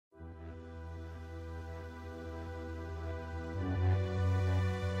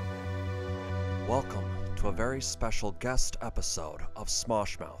to a very special guest episode of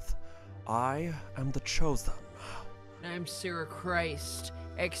Smosh Mouth. I am the Chosen. I'm Sarah Christ,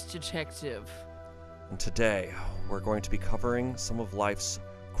 ex-detective. And today, we're going to be covering some of life's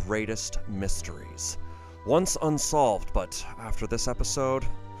greatest mysteries. Once unsolved, but after this episode,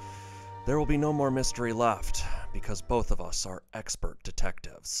 there will be no more mystery left, because both of us are expert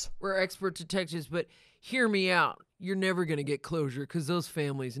detectives. We're expert detectives, but hear me out. You're never going to get closure, because those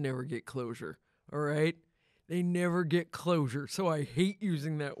families never get closure, all right? They never get closure, so I hate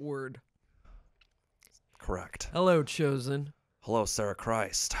using that word. Correct. Hello, Chosen. Hello, Sarah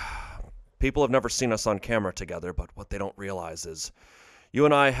Christ. People have never seen us on camera together, but what they don't realize is you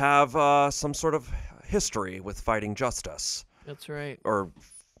and I have some sort of history with fighting justice. That's right. Or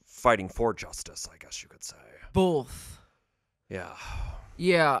fighting for justice, I guess you could say. Both. Yeah.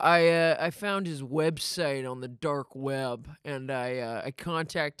 Yeah, I found his website on the dark web, and I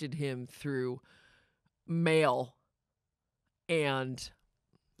contacted him through mail, and...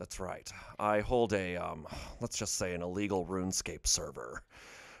 That's right. I hold a, let's just say an illegal RuneScape server,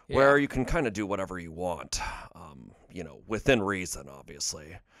 Yeah. where you can kind of do whatever you want, within reason,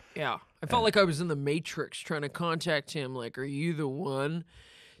 obviously. Yeah, I felt like I was in the Matrix trying to contact him, like, are you the one?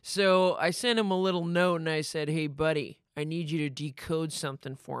 So I sent him a little note, and I said, hey, buddy, I need you to decode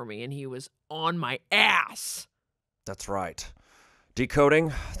something for me, and he was on my ass. That's right.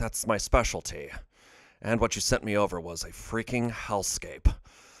 Decoding, that's my specialty. And what you sent me over was a freaking hellscape.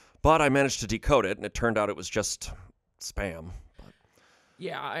 But I managed to decode it, and it turned out it was just spam.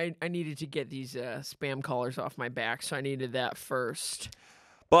 Yeah, I needed to get these spam callers off my back, so I needed that first.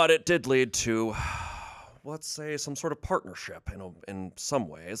 But it did lead to, let's say, some sort of partnership in some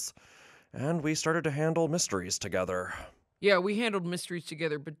ways. And we started to handle mysteries together. Yeah, we handled mysteries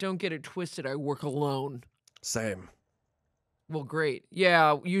together, but don't get it twisted, I work alone. Same. Well, great.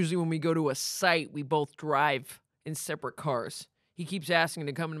 Yeah, usually when we go to a site, we both drive in separate cars. He keeps asking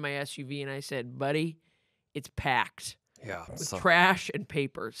to come in my SUV, and I said, buddy, it's packed. Yeah. With trash and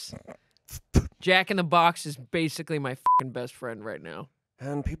papers. Jack in the Box is basically my fucking best friend right now.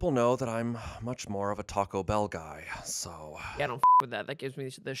 And people know that I'm much more of a Taco Bell guy, so... Yeah, don't with that. That gives me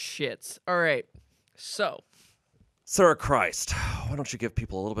the shits. All right, so... Sarah Christ, why don't you give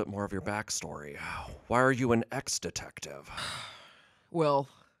people a little bit more of your backstory? Why are you an ex-detective? Well,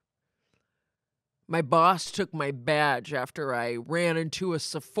 my boss took my badge after I ran into a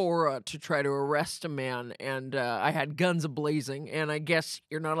Sephora to try to arrest a man, and I had guns a-blazing, and I guess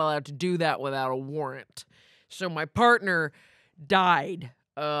you're not allowed to do that without a warrant. So my partner died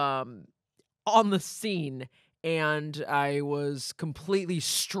on the scene, and I was completely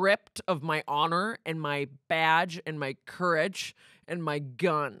stripped of my honor and my badge and my courage and my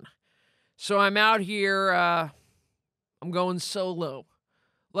gun. So I'm out here, I'm going solo.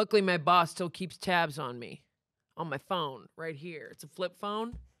 Luckily, my boss still keeps tabs on me on my phone right here. It's a flip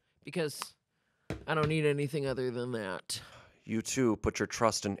phone because I don't need anything other than that. You too put your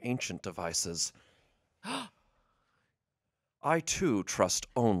trust in ancient devices. I too trust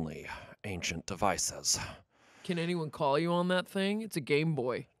only ancient devices. Can anyone call you on that thing? It's a Game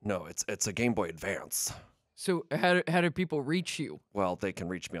Boy. No, it's a Game Boy Advance. So how do people reach you? Well, they can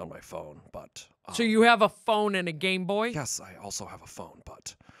reach me on my phone, but... So you have a phone and a Game Boy? Yes, I also have a phone,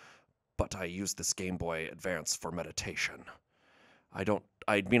 but I use this Game Boy Advance for meditation. I do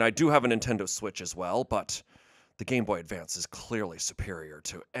have a Nintendo Switch as well, but the Game Boy Advance is clearly superior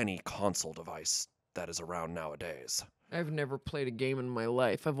to any console device that is around nowadays. I've never played a game in my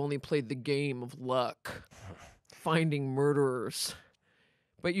life. I've only played the game of luck. Finding murderers.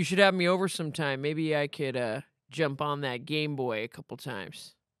 But you should have me over sometime. Maybe I could jump on that Game Boy a couple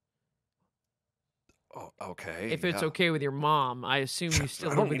times. Oh, okay. If it's okay with your mom. I assume you still I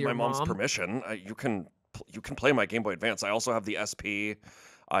live don't with need your my mom. mom's permission. You can play my Game Boy Advance. I also have the SP.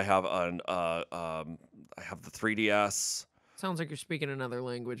 I have I have the 3DS. Sounds like you're speaking another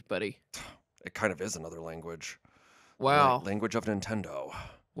language, buddy. It kind of is another language. Wow. Language of Nintendo.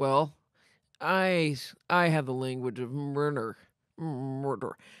 Well, I have the language of murder.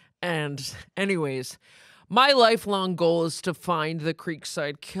 And anyways, my lifelong goal is to find the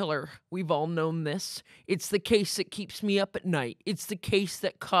Creekside Killer. We've all known this. It's the case that keeps me up at night. It's the case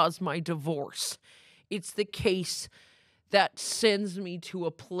that caused my divorce. It's the case that sends me to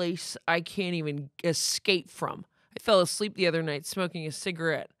a place I can't even escape from. I fell asleep the other night smoking a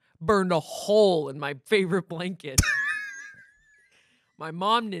cigarette, burned a hole in my favorite blanket. My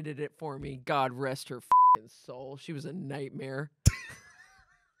mom knitted it for me. God rest her f***ing soul. She was a nightmare.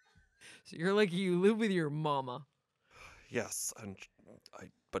 So you're lucky you live with your mama. Yes, and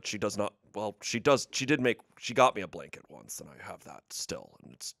but she does not. Well, she does. She did make. She got me a blanket once, and I have that still.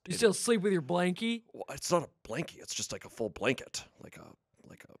 And You still sleep with your blankie? Well, it's not a blankie. It's just like a full blanket, like a.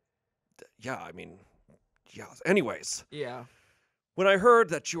 Yeah, I mean, yeah. Anyways, Yeah. when I heard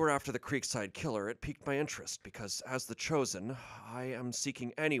that you were after the Creekside Killer, it piqued my interest because, as the Chosen, I am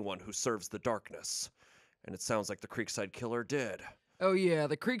seeking anyone who serves the darkness, and it sounds like the Creekside Killer did. Oh, yeah,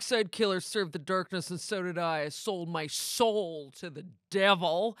 the Creekside Killer served the darkness, and so did I. I sold my soul to the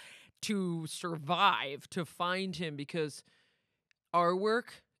devil to survive, to find him, because our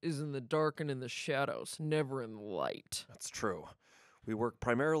work is in the dark and in the shadows, never in the light. That's true. We work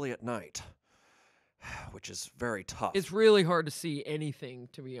primarily at night, which is very tough. It's really hard to see anything,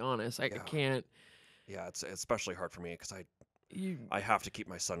 to be honest. I Yeah. can't. Yeah, it's especially hard for me because You, I have to keep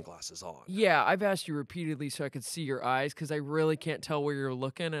my sunglasses on. yeah, I've asked you repeatedly so I could see your eyes because I really can't tell where you're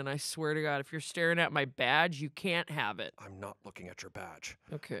looking. And I swear to God, if you're staring at my badge, you can't have it. I'm not looking at your badge.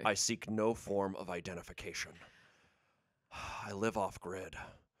 Okay. I seek no form of identification. I live off grid.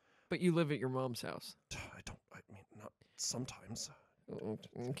 But you live at your mom's house. I mean, not sometimes.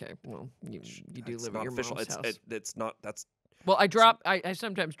 Okay, well, you do It's live not at your official. mom's house. It's not. That's Well, I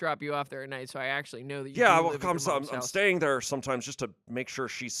sometimes drop you off there at night, so I actually know that you yeah. do Well, live at your mom's I'm house. staying there sometimes just to make sure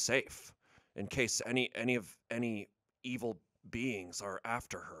she's safe, in case any evil beings are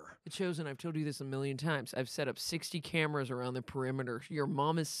after her. The Chosen, I've told you this a million times. I've set up 60 cameras around the perimeter. Your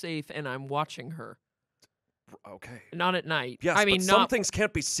mom is safe, and I'm watching her. Okay. Not at night. Yes, I mean, but some not. things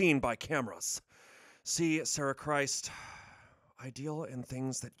can't be seen by cameras. See, Sarah Christ, I deal in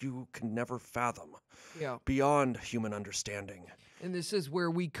things that you can never fathom, Yeah. beyond human understanding. And this is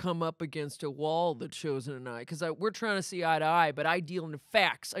where we come up against a wall, the Chosen and I, because we're trying to see eye to eye, but I deal in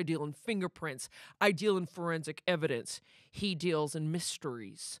facts, I deal in fingerprints, I deal in forensic evidence. He deals in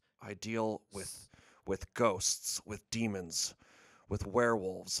mysteries. I deal with ghosts, with demons, with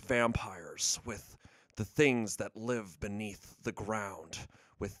werewolves, vampires, with the things that live beneath the ground,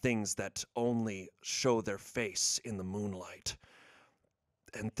 with things that only show their face in the moonlight,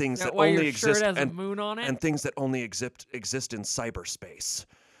 and things Is that why only your shirt exist has a moon on it? and things that only exist in cyberspace.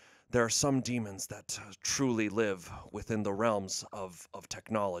 There are some demons that truly live within the realms of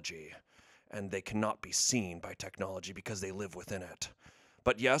technology, and they cannot be seen by technology because they live within it.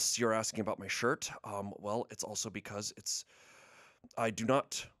 But yes, you're asking about my shirt. Well, it's also because I do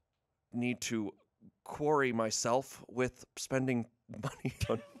not need to quarry myself with spending money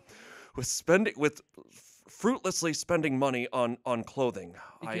on fruitlessly spending money on clothing.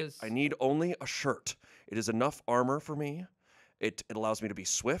 Because- I need only a shirt. It is enough armor for me. It allows me to be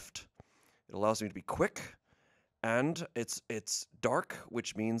swift. It allows me to be quick, and it's dark,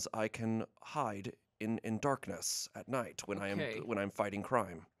 which means I can hide in darkness at night when Okay. I'm fighting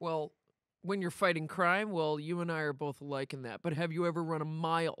crime. Well, when you're fighting crime, well, you and I are both alike in that. But have you ever run a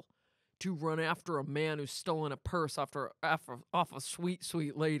mile to run after a man who's stolen a purse off a sweet,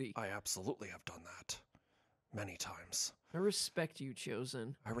 sweet lady? I absolutely have done that many times. I respect you,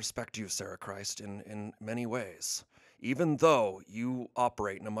 Chosen. I respect you, Sarah Christ, in many ways, even though you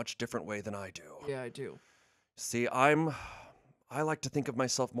operate in a much different way than I do. Yeah, I do. See, I like to think of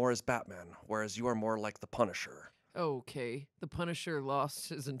myself more as Batman, whereas you are more like the Punisher. Okay. The Punisher lost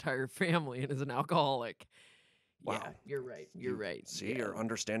his entire family and is an alcoholic. Yeah, Wow. you're right. You're right. See, yeah. your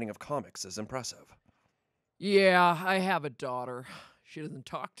understanding of comics is impressive. Yeah, I have a daughter. She doesn't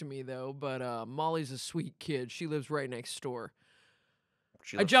talk to me, though, but Molly's a sweet kid. She lives right next door.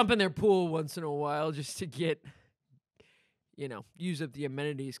 I jump in their pool once in a while just to get, use up the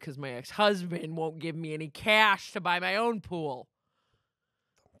amenities because my ex-husband won't give me any cash to buy my own pool.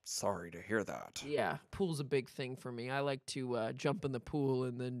 Sorry to hear that. Yeah, pool's a big thing for me. I like to jump in the pool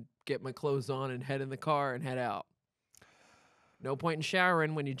and then get my clothes on and head in the car and head out. No point in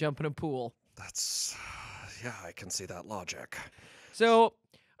showering when you jump in a pool. Yeah, I can see that logic. So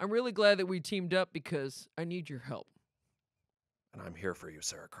I'm really glad that we teamed up because I need your help. And I'm here for you,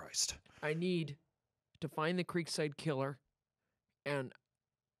 Sarah Christ. I need to find the Creekside Killer, and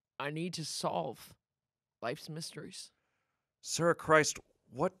I need to solve life's mysteries. Sarah Christ,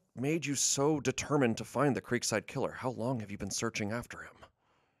 what made you so determined to find the Creekside Killer? How long have you been searching after him?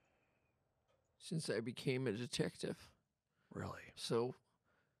 Since I became a detective. Really? So,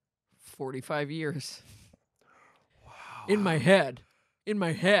 45 years. Wow. In my head.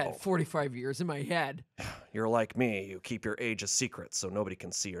 Oh. 45 years in my head. You're like me. You keep your age a secret so nobody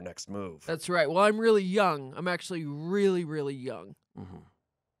can see your next move. That's right. Well, I'm really young. I'm actually really, really young. Mm-hmm.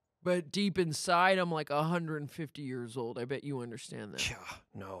 But deep inside, I'm like 150 years old. I bet you understand that. Yeah,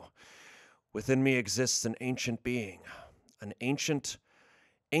 no. Within me exists an ancient being, an ancient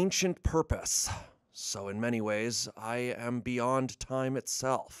purpose, So in many ways, I am beyond time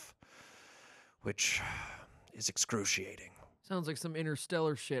itself, which is excruciating. Sounds like some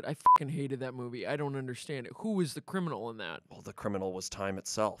interstellar shit. I fucking hated that movie. I don't understand it. Who was the criminal in that? Well, the criminal was time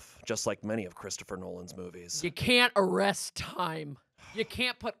itself, just like many of Christopher Nolan's movies. You can't arrest time. You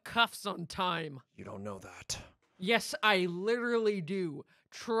can't put cuffs on time. You don't know that. Yes, I literally do.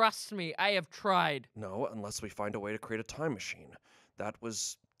 Trust me, I have tried. No, unless we find a way to create a time machine.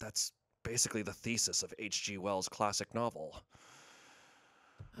 That's basically the thesis of H.G. Wells' classic novel.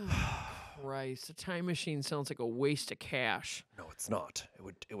 Christ, a time machine sounds like a waste of cash. No, it's not.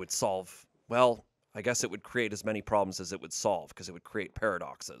 It would solve, well, I guess it would create as many problems as it would solve, because it would create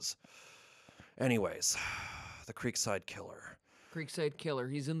paradoxes. Anyways, the Creekside Killer. Creekside Killer.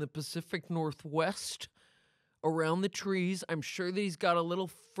 He's in the Pacific Northwest, around the trees. I'm sure that he's got a little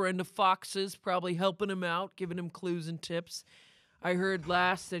friend of Fox's probably helping him out, giving him clues and tips. I heard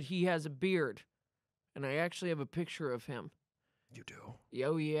last that he has a beard, and I actually have a picture of him. You do?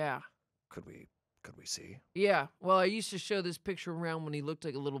 Oh, yeah. Could we see? Yeah. Well, I used to show this picture around when he looked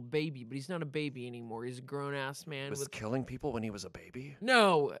like a little baby, but he's not a baby anymore. He's a grown-ass man. Was killing people when he was a baby?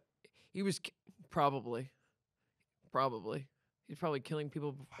 No. He was probably. He's probably killing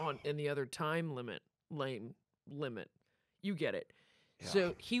people in the other time limit. You get it. Yeah.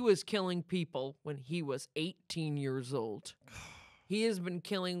 So he was killing people when he was 18 years old. He has been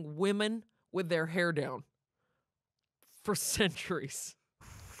killing women with their hair down for centuries.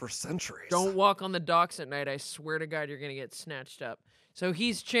 For centuries. Don't walk on the docks at night. I swear to God, you're going to get snatched up. So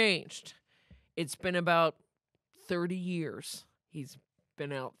he's changed. It's been about 30 years he's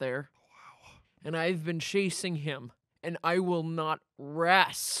been out there. Wow. And I've been chasing him. And I will not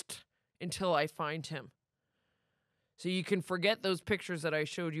rest until I find him. So you can forget those pictures that I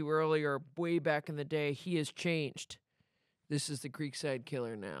showed you earlier, way back in the day. He has changed. This is the Creekside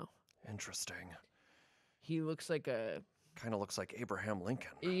Killer now. Interesting. He looks like a... Kind of looks like Abraham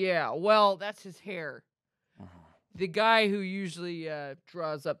Lincoln. Yeah, well, that's his hair. Mm-hmm. The guy who usually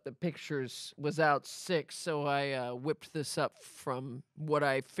draws up the pictures was out sick, so I whipped this up from what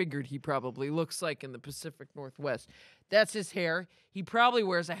I figured he probably looks like in the Pacific Northwest. That's his hair. He probably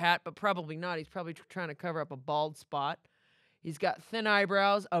wears a hat, but probably not. He's probably trying to cover up a bald spot. He's got thin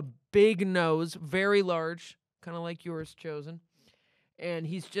eyebrows, a big nose, very large, kind of like yours, Chosen. And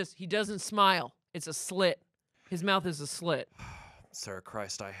he doesn't smile. It's a slit. His mouth is a slit. Sarah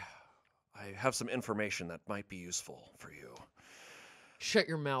Christ, I have some information that might be useful for you. Shut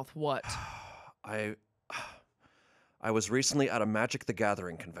your mouth. What? I was recently at a Magic the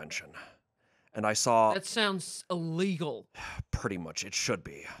Gathering convention, and I saw... That sounds illegal. Pretty much, it should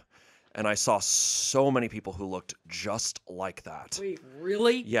be. And I saw so many people who looked just like that. Wait,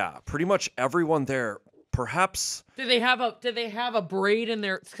 really? Yeah, pretty much everyone there. Perhaps. Did they have a braid in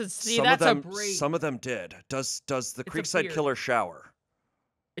there? Because see, that's a braid. Some of them did. Does the Creekside beard. Killer shower?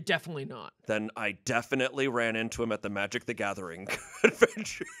 Definitely not. Then I definitely ran into him at the Magic the Gathering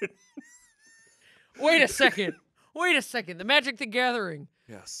convention. Wait a second. The Magic the Gathering.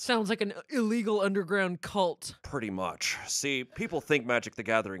 Yes. Sounds like an illegal underground cult. Pretty much. See, people think Magic the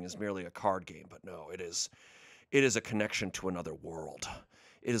Gathering is merely a card game, but no, it is a connection to another world.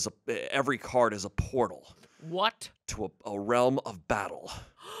 Every card is a portal. What? To a realm of battle.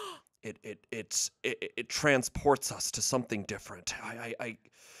 It transports us to something different.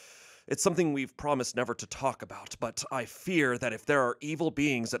 It's something we've promised never to talk about, but I fear that if there are evil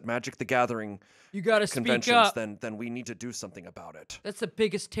beings at Magic the Gathering you gotta conventions, speak up. then we need to do something about it. That's the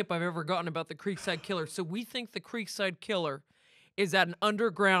biggest tip I've ever gotten about the Creekside Killer. So we think the Creekside Killer is at an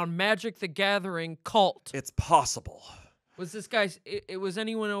underground Magic the Gathering cult. It's possible. Was this guy's... It was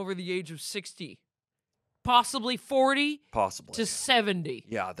anyone over the age of 60. Possibly 40? Possibly. To 70.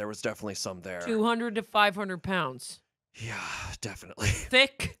 Yeah, there was definitely some there. 200 to 500 pounds. Yeah, definitely.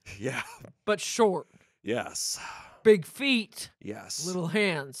 Thick. Yeah. But short. Yes. Big feet. Yes. Little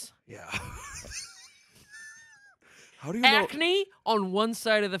hands. Yeah. How do you know? Acne on one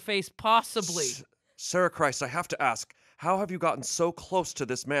side of the face, possibly. Sarah Christ, I have to ask, how have you gotten so close to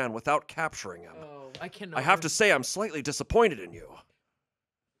this man without capturing him? Oh, I cannot. I have to say, I'm slightly disappointed in you.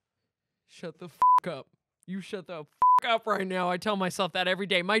 Shut the up. You shut the up right now. I tell myself that every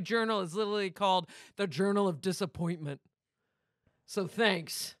day. My journal is literally called the Journal of Disappointment. So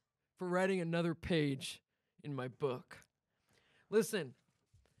thanks for writing another page in my book. Listen,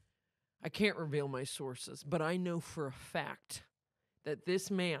 I can't reveal my sources, but I know for a fact that this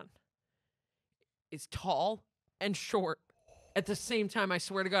man is tall and short. At the same time, I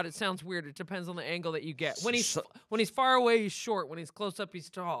swear to God, it sounds weird. It depends on the angle that you get. When he's far away, he's short. When he's close up, he's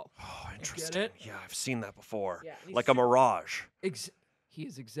tall. Oh, interesting. You get it? Yeah, I've seen that before. Yeah, like a mirage. He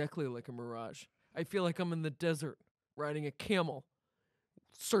is exactly like a mirage. I feel like I'm in the desert, riding a camel,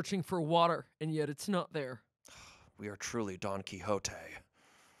 searching for water, and yet it's not there. We are truly Don Quixote.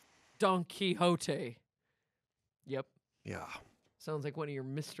 Don Quixote. Yep. Yeah. Sounds like one of your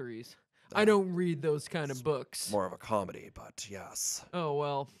mysteries. I don't read those kind of It's books. more of a comedy, but yes. Oh,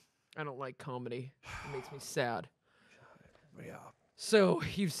 well, I don't like comedy. It makes me sad. Yeah. So,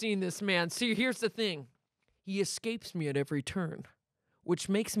 you've seen this man. See, here's the thing. He escapes me at every turn, which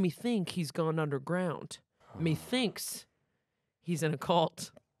makes me think he's gone underground. Methinks he's in a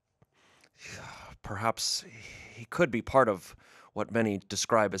cult. Perhaps he could be part of what many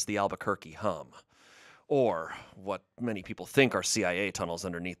describe as the Albuquerque hum, or what many people think are CIA tunnels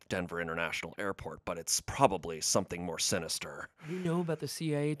underneath Denver International Airport, but it's probably something more sinister. You know about the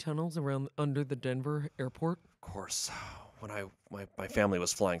CIA tunnels around under the Denver airport? Of course, when my family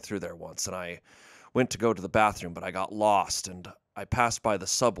was flying through there once, and I went to go to the bathroom, but I got lost, and I passed by the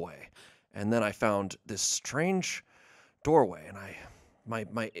subway, and then I found this strange doorway, and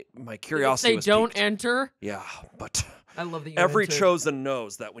my curiosity was They don't piqued. enter? Yeah, but I love that you every entered. chosen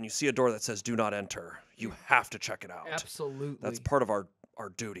knows that when you see a door that says "Do not enter," you have to check it out. Absolutely. That's part of our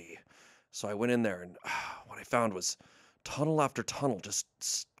duty. So I went in there, and what I found was tunnel after tunnel, just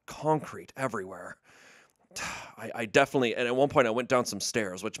concrete everywhere. I definitely, and at one point I went down some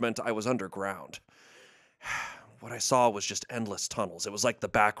stairs, which meant I was underground. What I saw was just endless tunnels. It was like the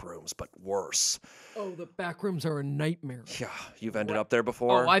back rooms, but worse. Oh, the back rooms are a nightmare. Yeah, you've ended up there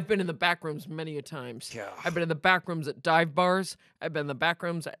before? Oh, I've been in the back rooms many a times. Yeah. I've been in the back rooms at dive bars. I've been in the back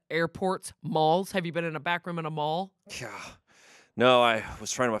rooms at airports, malls. Have you been in a back room in a mall? Yeah. No, I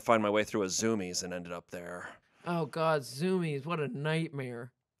was trying to find my way through a Zoomies and ended up there. Oh, God, Zoomies. What a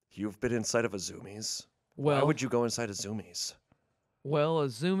nightmare. You've been inside of a Zoomies? Well, Why would you go inside a Zoomies? Well, a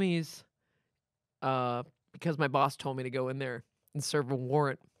Zoomies, because my boss told me to go in there and serve a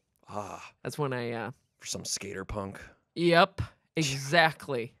warrant. Ah, That's when I, for some skater punk. Yep,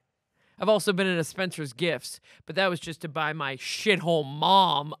 exactly. I've also been in a Spencer's Gifts, but that was just to buy my shithole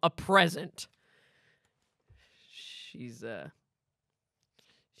mom a present.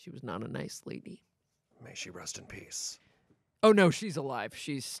 She was not a nice lady. May she rest in peace. Oh, no, she's alive.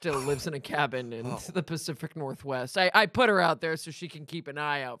 She still lives in a cabin in the Pacific Northwest. I put her out there so she can keep an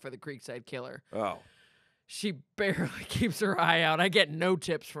eye out for the Creekside Killer. Oh. She barely keeps her eye out. I get no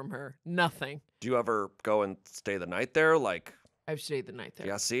tips from her. Nothing. Do you ever go and stay the night there? Like, I've stayed the night there.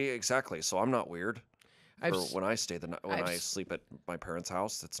 yeah, see, exactly. So I'm not weird. I've For s- when I stay the night, when I've I s- sleep at my parents'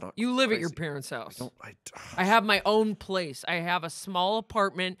 house, it's not. You live at your crazy. parents' house. I I have my own place. I have a small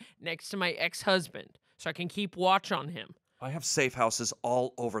apartment next to my ex-husband, so I can keep watch on him. I have safe houses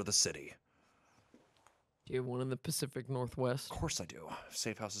all over the city. Do you have one in the Pacific Northwest? Of course I do. I have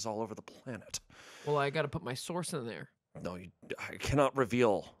safe houses all over the planet. Well, I got to put my source in there. No, I cannot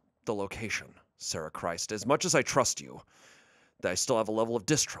reveal the location, Sarah Christ. As much as I trust you, I still have a level of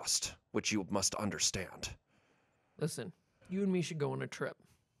distrust, which you must understand. Listen, you and me should go on a trip.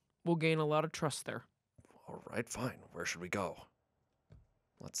 We'll gain a lot of trust there. All right, fine. Where should we go?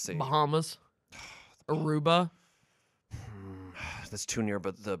 Let's see. Bahamas, Aruba. That's too near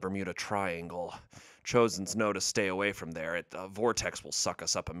but the Bermuda Triangle. Chosens know to stay away from there. A vortex will suck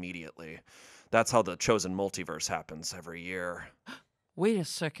us up immediately. That's how the Chosen multiverse happens every year. Wait a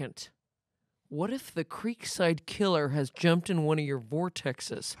second. What if the Creekside Killer has jumped in one of your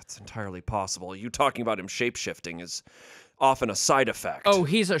vortexes? That's entirely possible. You talking about him shapeshifting is often a side effect. Oh,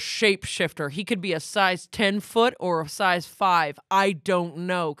 he's a shapeshifter. He could be a size 10 foot or a size 5. I don't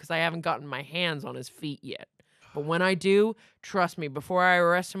know because I haven't gotten my hands on his feet yet. But when I do, trust me, before I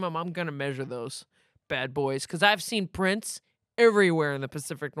arrest him, I'm going to measure those bad boys because I've seen prints everywhere in the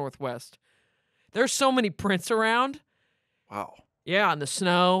Pacific Northwest. There's so many prints around. Wow. Yeah, on the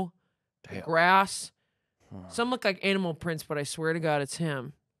snow, the Damn. grass. Some look like animal prints, but I swear to God it's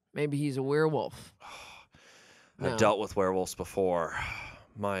him. Maybe he's a werewolf. I've No. dealt with werewolves before.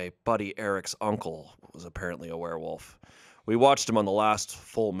 My buddy Eric's uncle was apparently a werewolf. We watched him on the last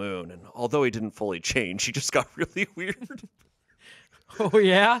full moon, and although he didn't fully change, he just got really weird. Oh,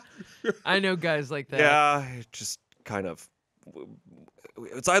 yeah? I know guys like that. Yeah, it just kind of.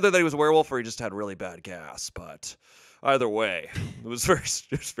 It's either that he was a werewolf or he just had really bad gas, but either way, it was very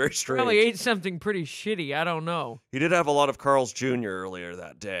strange. Probably ate something pretty shitty. I don't know. He did have a lot of Carl's Jr. earlier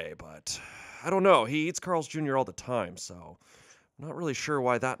that day, but I don't know. He eats Carl's Jr. all the time, so I'm not really sure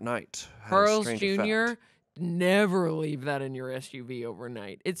why that night had a Carl's strange Jr., effect. never leave that in your SUV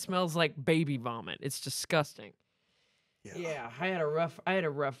overnight. It smells like baby vomit. It's disgusting. Yeah, I had a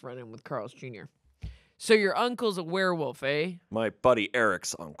rough run-in with Carl's Jr. So your uncle's a werewolf, eh? My buddy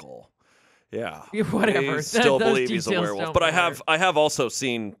Eric's uncle. Yeah. Yeah, whatever. I still Those believe he's a details werewolf. don't But matter. I have also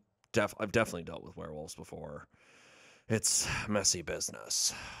seen I've definitely dealt with werewolves before. It's messy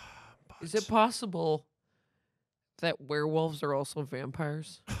business. Is it possible that werewolves are also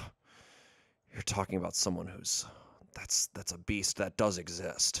vampires? You're talking about someone who's that's a beast that does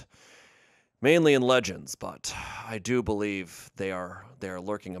exist. Mainly in legends, but I do believe they are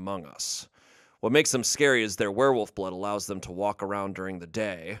lurking among us. What makes them scary is their werewolf blood allows them to walk around during the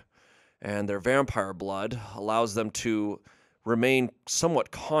day, and their vampire blood allows them to remain somewhat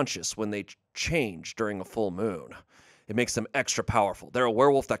conscious when they change during a full moon. It makes them extra powerful. They're a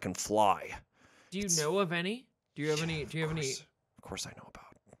werewolf that can fly. Do you know of any? Do you have any? Do you have any? Of course I know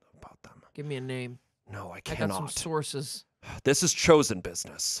about them. Give me a name. No, I I cannot. got some sources. This is chosen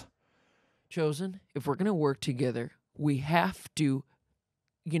business. Chosen, if we're going to work together, we have to,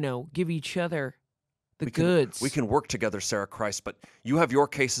 give each other the goods. We can work together, Sarah Christ, but you have your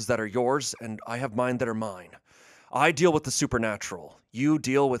cases that are yours, and I have mine that are mine. I deal with the supernatural. You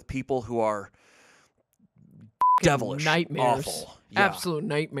deal with people who are devilish, nightmares. awful. Yeah, Absolute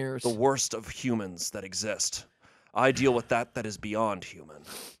nightmares. the worst of humans that exist. I deal with that is beyond human.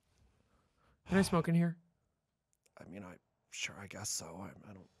 Can I smoke in here? I mean, I guess so.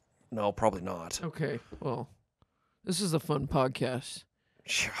 I don't. No, probably not. Okay, well, this is a fun podcast.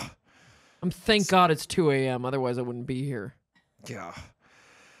 Yeah. Thank God it's 2 a.m., otherwise I wouldn't be here. Yeah.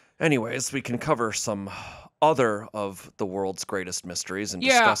 Anyways, we can cover some other of the world's greatest mysteries and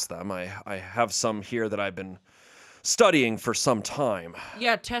discuss them. I have some here that I've been studying for some time.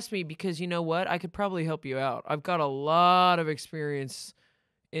 Yeah, test me, because you know what? I could probably help you out. I've got a lot of experience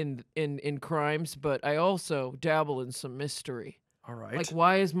in crimes, but I also dabble in some mystery. All right. Like,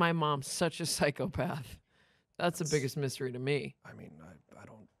 why is my mom such a psychopath? That's the biggest mystery to me. I mean, I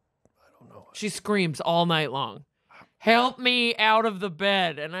don't know. She screams all night long, "Help me out of the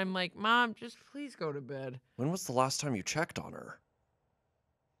bed." And I'm like, "Mom, just please go to bed." When was the last time you checked on her?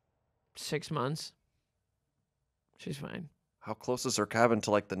 6 months. She's fine. How close is her cabin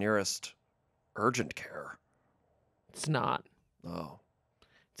to, like, the nearest urgent care? It's not. Oh,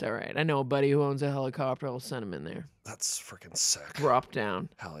 It's all right. I know a buddy who owns a helicopter. I'll send him in there. that's freaking sick. Drop down.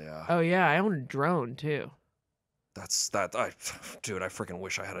 Hell yeah. Oh, yeah. I own a drone, too. Dude, I freaking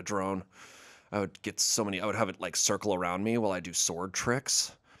wish I had a drone. I would have it, like, circle around me while I do sword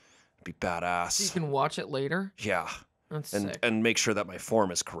tricks. It'd be badass. So you can watch it later? Yeah. That's sick. And make sure that my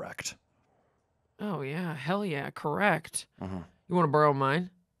form is correct. Oh, yeah. Hell yeah. Correct. Mm-hmm. You want to borrow mine?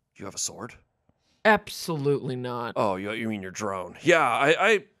 You have a sword? Absolutely not. Oh, you mean your drone?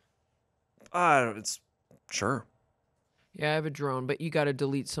 Yeah, it's sure. Yeah, I have a drone, but you got to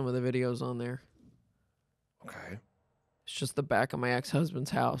delete some of the videos on there. Okay. It's just the back of my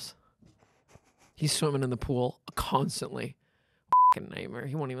ex-husband's house. He's swimming in the pool constantly. Fucking nightmare.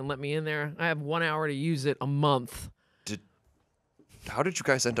 He won't even let me in there. I have 1 hour to use it a month. How did you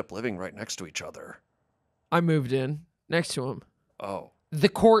guys end up living right next to each other? I moved in next to him. Oh. The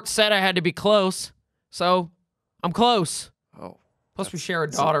court said I had to be close, so I'm close. Oh. Plus, we share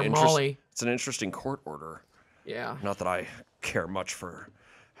a daughter, Molly. It's an interesting court order. Yeah. Not that I care much for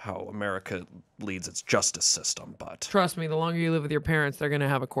how America leads its justice system, but... Trust me, the longer you live with your parents, they're going to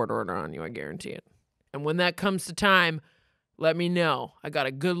have a court order on you, I guarantee it. And when that comes to time, let me know. I got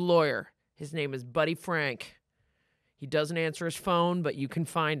a good lawyer. His name is Buddy Frank. He doesn't answer his phone, but you can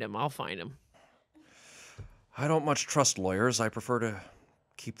find him. I'll find him. I don't much trust lawyers. I prefer to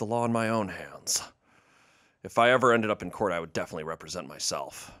keep the law in my own hands. If I ever ended up in court, I would definitely represent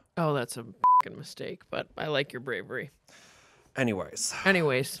myself. Oh, that's a fucking mistake, but I like your bravery. Anyways.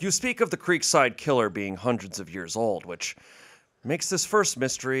 You speak of the Creekside Killer being hundreds of years old, which makes this first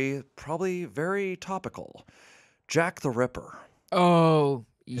mystery probably very topical. Jack the Ripper. Oh,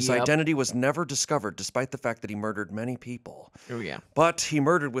 His identity was never discovered, despite the fact that he murdered many people. Oh, yeah. But he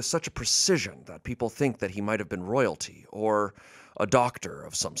murdered with such a precision that people think that he might have been royalty or a doctor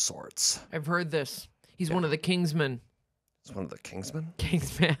of some sorts. I've heard this. He's one of the Kingsmen. He's one of the Kingsmen?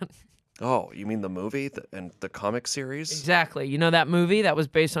 Kingsman. Oh, you mean the movie and the comic series? Exactly. You know that movie? That was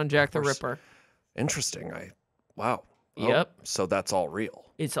based on Jack the Ripper. Interesting. Wow. Yep. Oh, so that's all real.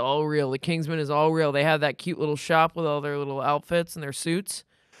 It's all real. The Kingsman is all real. They have that cute little shop with all their little outfits and their suits.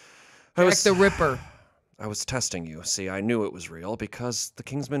 Jack the Ripper. I was testing you. See, I knew it was real because the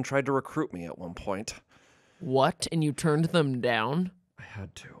Kingsmen tried to recruit me at one point. What? And you turned them down? I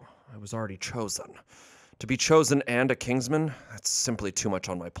had to. I was already chosen. To be chosen and a Kingsman, that's simply too much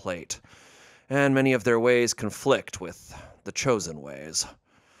on my plate. And many of their ways conflict with the chosen ways,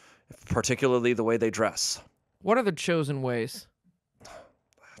 particularly the way they dress. What are the chosen ways?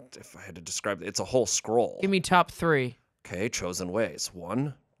 If I had to describe it, it's a whole scroll. Give me top 3. Okay, chosen ways.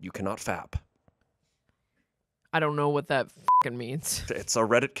 1, you cannot fap. I don't know what that fucking means. It's a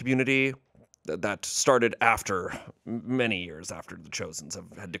Reddit community that started after many years after the Chosens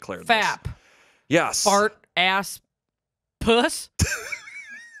had declared this. FAP. Yes. Fart, ass, puss.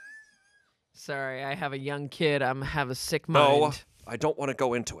 Sorry, I have a young kid. I have a sick mind. No, I don't want to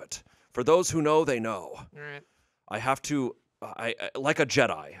go into it. For those who know, they know. All right. I have to, like a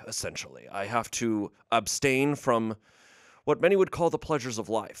Jedi, essentially. I have to abstain from what many would call the pleasures of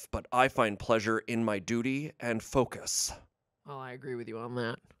life, but I find pleasure in my duty and focus. Well, I agree with you on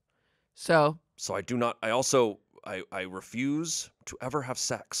that. So I do not, I refuse to ever have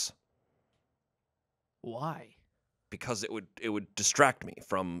sex why? because it would distract me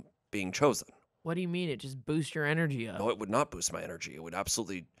from being chosen. What do you mean? It just boosts your energy up? No, it would not boost my energy. It would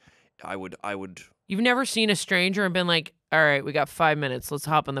absolutely, I would. You've never seen a stranger and been like, all right, we got 5 minutes. Let's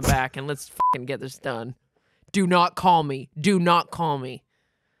hop in the back and let's fucking get this done. Do not call me. Do not call me.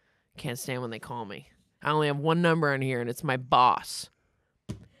 Can't stand when they call me. I only have one number on here, and it's my boss.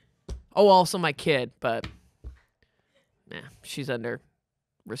 Oh, also my kid, but she's under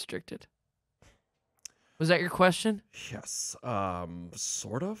restricted. Was that your question? Yes,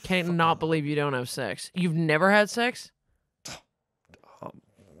 sort of. Can't not believe you don't have sex. You've never had sex?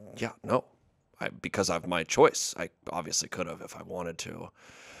 Yeah, no. Because of my choice. I obviously could have if I wanted to.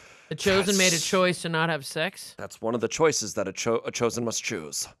 The Chosen made a choice to not have sex? That's one of the choices that a Chosen must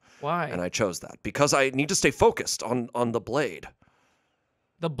choose. Why? And I chose that. Because I need to stay focused on the blade.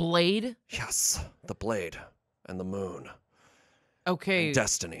 The blade? Yes, the blade and the moon. Okay. And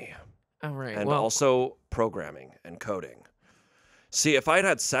destiny. All right. And well, also programming and coding. See, if I'd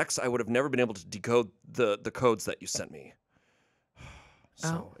had sex, I would have never been able to decode the codes that you sent me.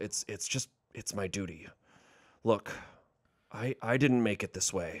 So it's my duty. Look, I didn't make it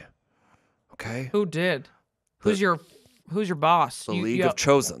this way. Okay? who did? Who's your boss? The League of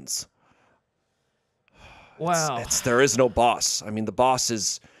Chosens. Wow. There is no boss. I mean, the boss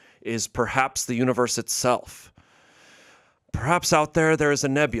is perhaps the universe itself. Perhaps out there is a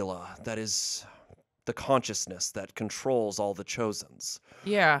nebula that is the consciousness that controls all the Chosens.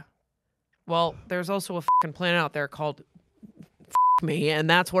 Yeah. Well, there's also a fucking planet out there called me, and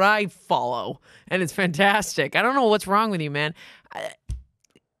that's what I follow, and it's fantastic. I don't know what's wrong with you, man.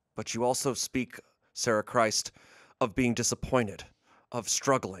 But you also speak, Sarah Christ, of being disappointed, of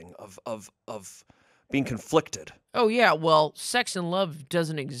struggling, of being conflicted. Oh yeah, well, sex and love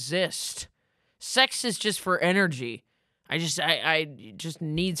doesn't exist. Sex is just for energy. I just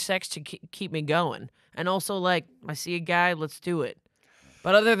need sex to keep me going. And also, like, I see a guy, let's do it.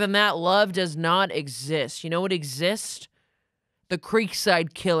 But other than that, love does not exist. You know what exists? The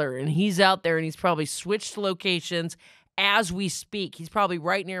Creekside Killer, and he's out there, and he's probably switched locations as we speak. He's probably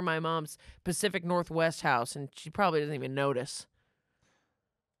right near my mom's Pacific Northwest house, and she probably doesn't even notice.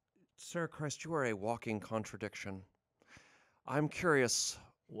 Sarah Christ, you are a walking contradiction. I'm curious.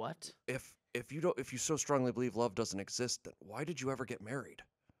 What? If you so strongly believe love doesn't exist, then why did you ever get married?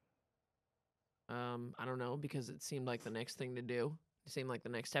 I don't know, because it seemed like the next thing to do. It seemed like the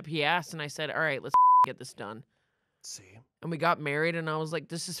next step. He asked, and I said, all right, let's get this done. See? And we got married, and I was like,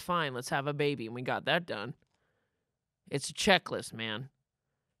 this is fine. Let's have a baby. And we got that done. It's a checklist, man.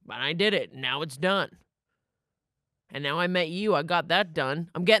 But I did it. Now it's done. And now I met you. I got that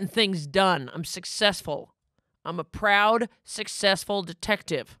done. I'm getting things done. I'm successful. I'm a proud, successful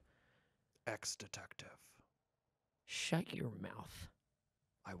detective. Ex-detective. Shut your mouth.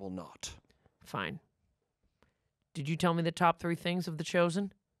 I will not. Fine. Did you tell me the top 3 things of The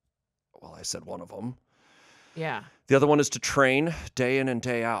Chosen? Well, I said one of them. Yeah. The other one is to train day in and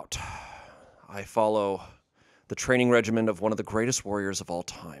day out. I follow the training regimen of one of the greatest warriors of all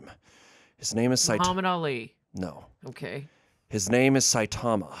time. His name is Muhammad Ali. No. Okay. His name is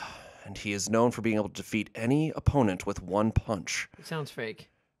Saitama, and he is known for being able to defeat any opponent with one punch. It sounds fake.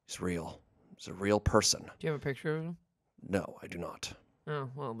 He's real. He's a real person. Do you have a picture of him? No, I do not. Oh,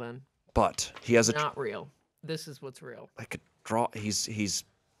 well then. But he has Not real. This is what's real. I could draw. He's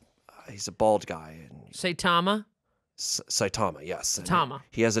a bald guy. And Saitama? Saitama, yes. Saitama.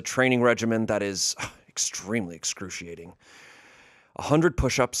 He has a training regimen that is extremely excruciating. 100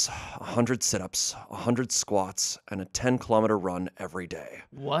 push-ups, 100 sit-ups, 100 squats, and a 10-kilometer run every day.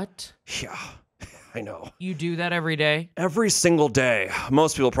 What? Yeah, I know. You do that every day? Every single day.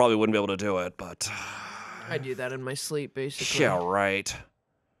 Most people probably wouldn't be able to do it, but... I do that in my sleep, basically. Yeah, right.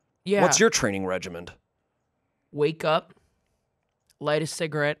 Yeah. What's your training regimen? Wake up, light a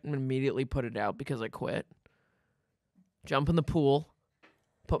cigarette, and immediately put it out because I quit. Jump in the pool,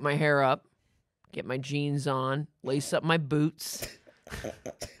 put my hair up, get my jeans on, lace up my boots,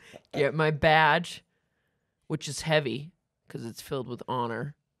 get my badge, which is heavy because it's filled with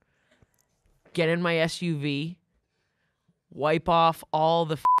honor. Get in my SUV, wipe off all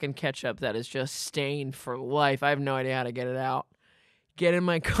the fucking ketchup that is just stained for life. I have no idea how to get it out. Get in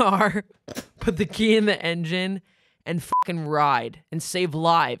my car, put the key in the engine, and fucking ride and save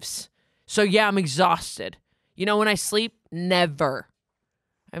lives. So yeah, I'm exhausted. You know when I sleep? Never.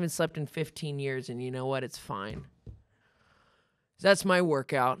 I haven't slept in 15 years, and you know what? It's fine. That's my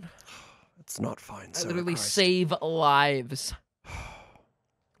workout. It's not fine, I Sarah literally Christ. save lives.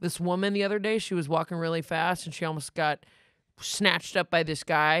 This woman the other day, she was walking really fast, and she almost got snatched up by this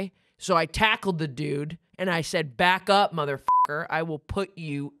guy. So I tackled the dude, and I said, back up, motherfucker. I will put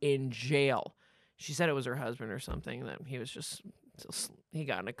you in jail. She said it was her husband or something, that he was just, he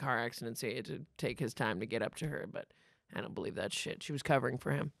got in a car accident, so he had to take his time to get up to her, but I don't believe that shit. She was covering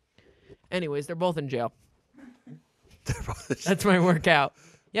for him. Anyways, they're both in jail. That's my workout.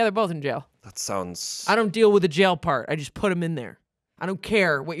 Yeah, they're both in jail. That sounds... I don't deal with the jail part. I just put them in there. I don't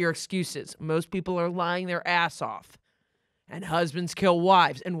care what your excuse is. Most people are lying their ass off. And husbands kill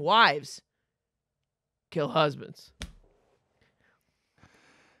wives. And wives kill husbands.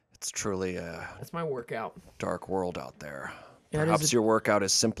 It's truly a That's my workout. dark world out there. Yeah, Perhaps your workout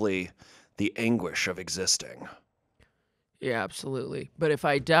is simply the anguish of existing. Yeah, absolutely. But if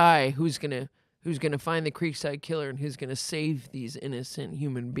I die, who's gonna find the Creekside Killer, and who's gonna save these innocent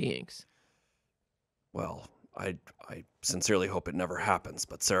human beings? Well, I sincerely hope it never happens,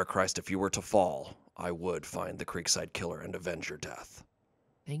 but Sarah Christ, if you were to fall, I would find the Creekside Killer and avenge your death.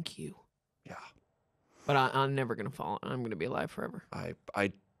 Thank you. Yeah. But I'm never gonna fall. I'm gonna be alive forever.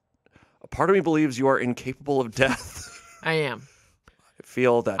 A part of me believes you are incapable of death. I am. I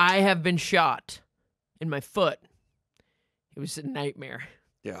feel that... I have been shot in my foot. It was a nightmare.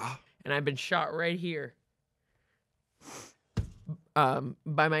 Yeah. And I've been shot right here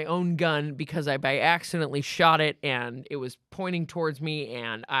by my own gun because I by accidentally shot it, and it was pointing towards me,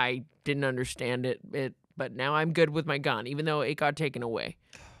 and I didn't understand it. But now I'm good with my gun, even though it got taken away.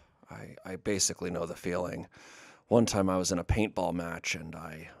 I basically know the feeling. One time I was in a paintball match, and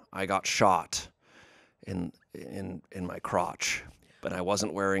I got shot in my crotch, but I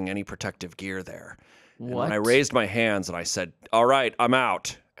wasn't wearing any protective gear there. And when I raised my hands and I said, "All right, I'm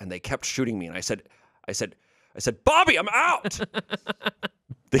out," and they kept shooting me, and I said, "Bobby, I'm out."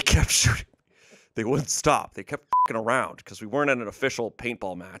 They kept shooting. They wouldn't stop. They kept fucking around because we weren't in an official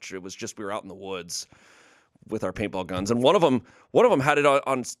paintball match. It was just we were out in the woods with our paintball guns, and one of them had it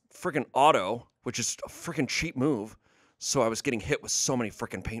on freaking auto, which is a freaking cheap move. So I was getting hit with so many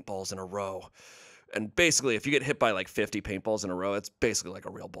freaking paintballs in a row, and basically, if you get hit by like 50 paintballs in a row, it's basically like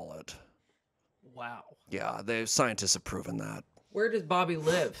a real bullet. Wow. Yeah, the scientists have proven that. Where does Bobby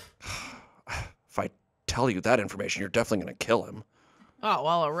live? If I tell you that information, you're definitely going to kill him. Oh,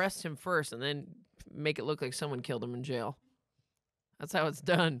 well, arrest him first and then make it look like someone killed him in jail. That's how it's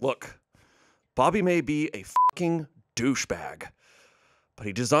done. Look, Bobby may be a fucking douchebag, but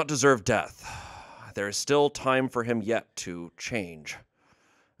he does not deserve death. There is still time for him yet to change.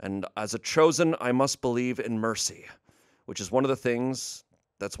 And as a chosen, I must believe in mercy, which is one of the things,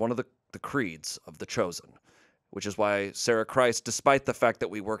 that's one of the creeds of the chosen, which is why, Sarah Christ, despite the fact that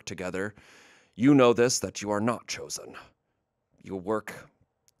we work together, you know this, that you are not chosen. You work,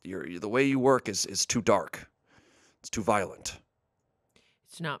 the way you work is too dark. It's too violent.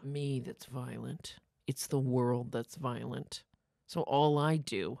 It's not me that's violent. It's the world that's violent. So all I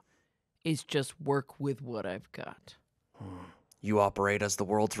do is just work with what I've got. You operate as the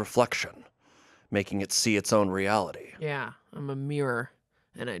world's reflection, making it see its own reality. Yeah, I'm a mirror,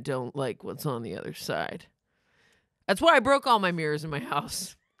 and I don't like what's on the other side. That's why I broke all my mirrors in my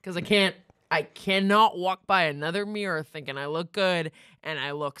house, because I cannot walk by another mirror thinking I look good and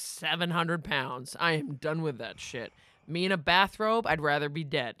I look 700 pounds. I am done with that shit. Me in a bathrobe, I'd rather be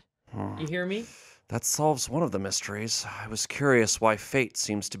dead. You hear me? That solves one of the mysteries. I was curious why fate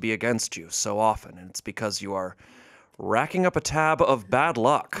seems to be against you so often, and it's because you are racking up a tab of bad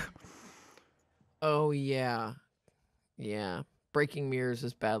luck. Oh, yeah. Yeah. Breaking mirrors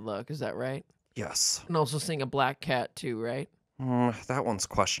is bad luck. Is that right? Yes. And also seeing a black cat, too, right? That one's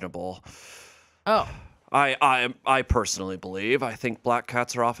questionable. Oh. I personally believe, I think black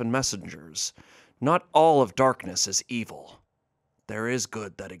cats are often messengers. Not all of darkness is evil. There is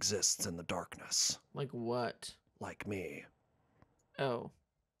good that exists in the darkness. Like what? Like me. Oh.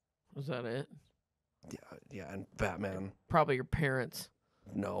 Was that it? Yeah, and Batman. Probably your parents.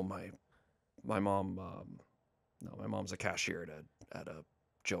 No, my mom. No, my mom's a cashier at a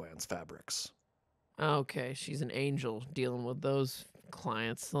Joann's Fabrics. Okay, she's an angel dealing with those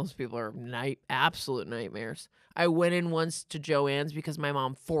clients. Those people are absolute nightmares. I went in once to Joann's because my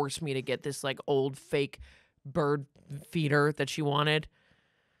mom forced me to get this like old fake bird feeder that she wanted.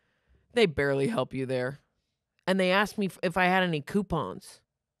 They barely help you there. And they asked me if I had any coupons.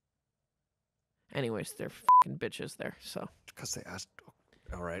 Anyways, they're fucking bitches there, so. Because they asked.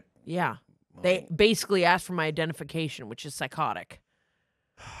 All right. Yeah. Well, They basically asked for my identification, which is psychotic.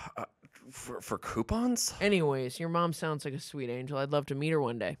 for coupons? Anyways, your mom sounds like a sweet angel. I'd love to meet her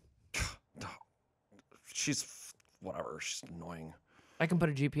one day. She's whatever. She's annoying. I can put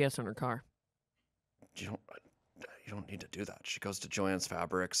a GPS on her car. You don't need to do that. She goes to Joann's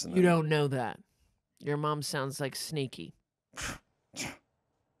Fabrics and You don't know that. Your mom sounds like sneaky.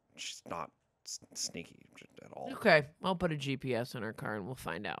 She's not sneaky at all. Okay, I'll put a GPS on her car and we'll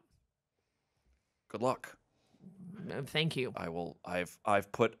find out. Good luck. Thank you. I will.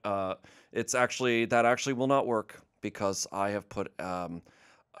 I've put. It's actually that actually will not work because I have put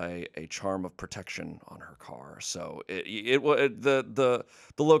a charm of protection on her car. So the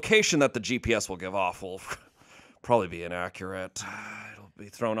location that the GPS will give off will probably be inaccurate. It'll be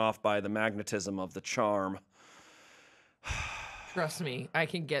thrown off by the magnetism of the charm. Trust me, I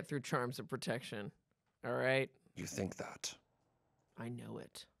can get through charms of protection. All right? You think that? I know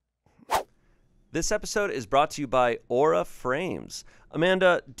it. This episode is brought to you by Aura Frames.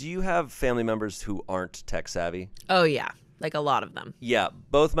 Amanda, do you have family members who aren't tech savvy? Oh, yeah. Like a lot of them. Yeah,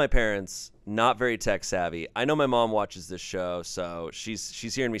 both my parents, not very tech savvy. I know my mom watches this show, so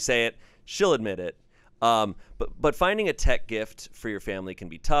she's hearing me say it. She'll admit it. But finding a tech gift for your family can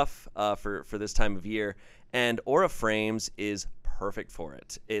be tough for this time of year, and Aura Frames is perfect for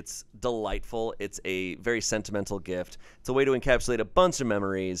it. It's delightful. It's a very sentimental gift. It's a way to encapsulate a bunch of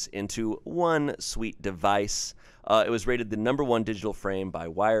memories into one sweet device. It was rated the #1 digital frame by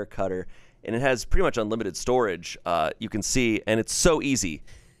Wirecutter, and it has pretty much unlimited storage. You can see, and it's so easy.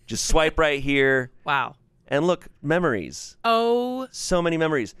 Just swipe right here. Wow. And look, memories. Oh. So many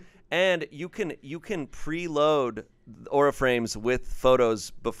memories. And you can preload Aura Frames with photos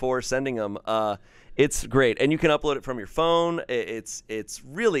before sending them. It's great, and you can upload it from your phone. It's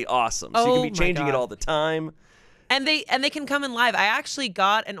really awesome. So you can be changing it all the time. And they can come in live. I actually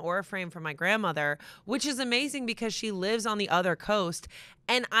got an Aura frame for my grandmother, which is amazing because she lives on the other coast,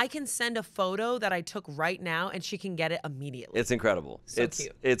 and I can send a photo that I took right now, and she can get it immediately. It's incredible. So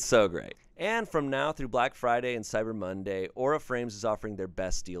cute. It's so great. And from now through Black Friday and Cyber Monday, Aura Frames is offering their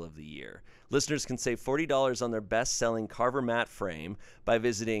best deal of the year. Listeners can save $40 on their best-selling Carver Matte frame by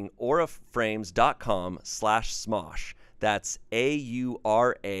visiting auraframes.com/smosh. That's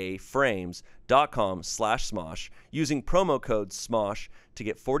AURA frames.com/smosh using promo code SMOSH to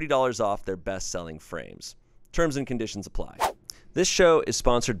get $40 off their best-selling frames. Terms and conditions apply. This show is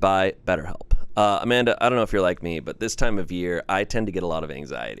sponsored by BetterHelp. Amanda, I don't know if you're like me, but this time of year, I tend to get a lot of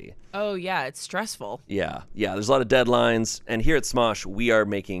anxiety. Oh, yeah. It's stressful. Yeah. There's a lot of deadlines, and here at Smosh, we are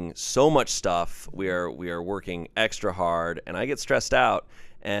making so much stuff. We are working extra hard, and I get stressed out.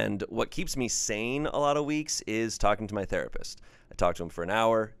 And what keeps me sane a lot of weeks is talking to my therapist. I talk to him for an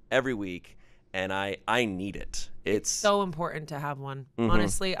hour every week, and I need it. It's so important to have one.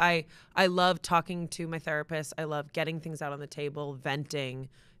 Honestly, I love talking to my therapist. I love getting things out on the table, venting,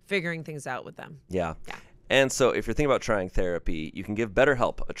 figuring things out with them. Yeah. And so if you're thinking about trying therapy, you can give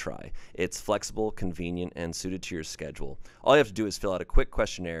BetterHelp a try. It's flexible, convenient, and suited to your schedule. All you have to do is fill out a quick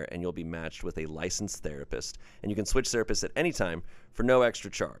questionnaire, and you'll be matched with a licensed therapist. And you can switch therapists at any time for no extra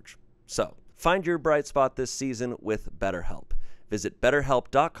charge. So find your bright spot this season with BetterHelp. Visit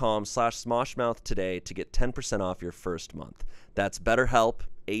betterhelp.com/smoshmouth today to get 10% off your first month. That's BetterHelp,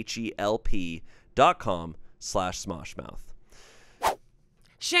 HELP.com/smoshmouth.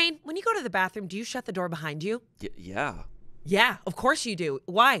 Shane, when you go to the bathroom, do you shut the door behind you? Yeah. Yeah, of course you do.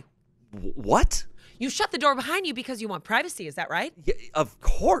 Why? What? You shut the door behind you because you want privacy. Is that right? Yeah, of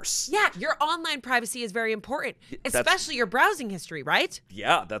course. Yeah, your online privacy is very important, especially your browsing history, right?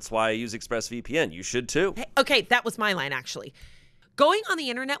 Yeah, that's why I use ExpressVPN. You should too. Hey, okay, that was my line, actually. Going on the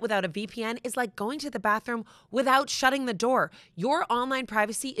internet without a VPN is like going to the bathroom without shutting the door. Your online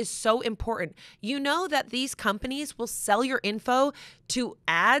privacy is so important. You know that these companies will sell your info to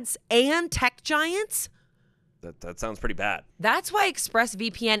ads and tech giants? That sounds pretty bad. That's why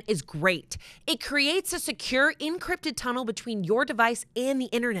ExpressVPN is great. It creates a secure, encrypted tunnel between your device and the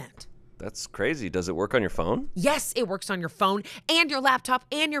internet. That's crazy. Does it work on your phone? Yes, it works on your phone and your laptop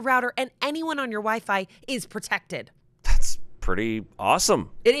and your router, and anyone on your Wi-Fi is protected. That's pretty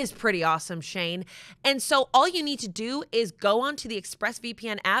awesome. It is pretty awesome, Shane. And so all you need to do is go onto the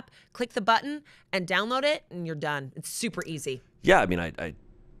ExpressVPN app, click the button, and download it, and you're done. It's super easy. Yeah, I mean, I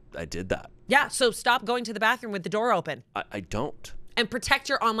did that. Yeah, so stop going to the bathroom with the door open. I don't. And protect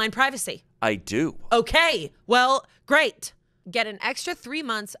your online privacy. I do. Okay, well, great. Get an extra 3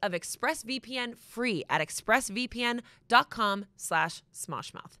 months of ExpressVPN free at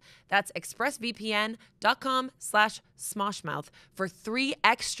expressvpn.com/smoshmouth. That's expressvpn.com/smoshmouth for 3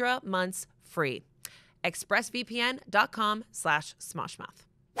 extra months free. expressvpn.com/smoshmouth.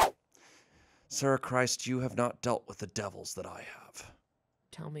 Sarah Christ, you have not dealt with the devils that I have.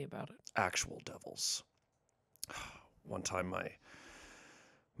 Tell me about it. Actual devils. One time my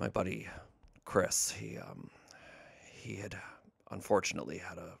buddy Chris, he had unfortunately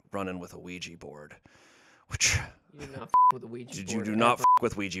had a run-in with a Ouija board, which You do not with a Ouija board. you do not ever.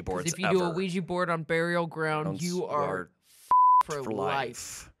 with Ouija boards If you ever. do a Ouija board on burial ground, you are for life.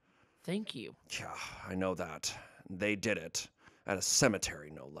 life. Thank you. Yeah, I know that. They did it at a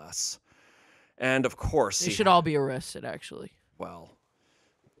cemetery, no less. And of course, They should all be arrested, actually. well,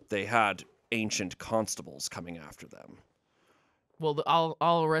 they had ancient constables coming after them. Well,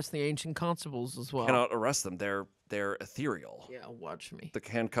 I'll arrest the ancient constables as well. Cannot arrest them. They're ethereal. Yeah, watch me. The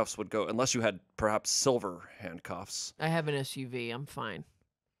handcuffs would go unless you had perhaps silver handcuffs. I have an SUV. I'm fine.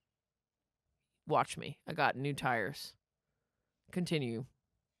 Watch me. I got new tires. Continue.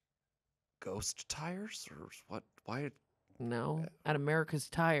 Ghost tires or what? Why? No, at America's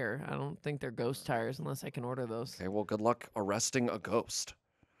Tire. I don't think they're ghost tires unless I can order those. Okay, well, good luck arresting a ghost.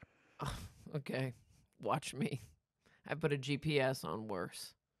 Okay, watch me. I put a GPS on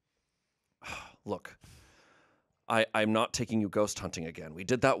worse. Look, I'm not taking you ghost hunting again. We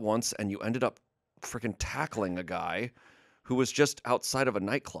did that once, and you ended up freaking tackling a guy who was just outside of a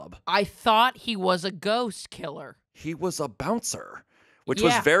nightclub. I thought he was a ghost killer. He was a bouncer, which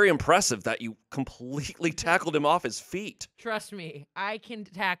was very impressive that you completely tackled him off his feet. Trust me, I can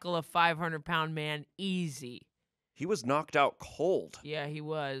tackle a 500-pound man easy. He was knocked out cold. Yeah, he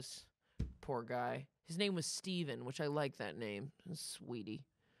was. Poor guy. His name was Steven, which I like that name. Sweetie.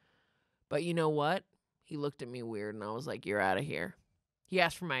 But you know what? He looked at me weird, and I was like, you're out of here. He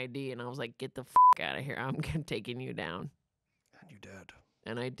asked for my ID, and I was like, get the out of here. I'm taking you down. And you did.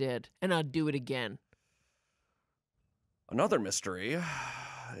 And I did. And I'll do it again. Another mystery,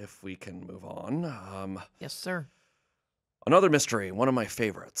 if we can move on. Yes, sir. Another mystery, one of my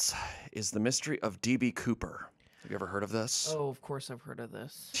favorites, is the mystery of D.B. Cooper. Have you ever heard of this? Oh, of course I've heard of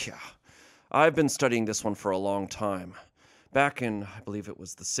this. Yeah. I've been studying this one for a long time. Back in, I believe it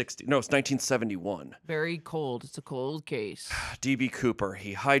was the 60s. No, it's 1971. Very cold. It's a cold case. D.B. Cooper,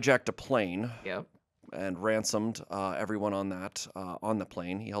 he hijacked a plane Yep. and ransomed everyone on the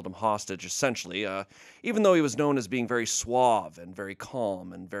plane. He held them hostage, essentially, even though he was known as being very suave and very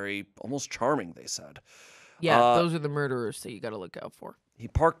calm and very almost charming, they said. Yeah, those are the murderers that you got to look out for. He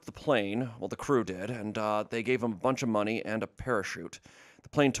parked the plane, well, the crew did, and they gave him a bunch of money and a parachute. The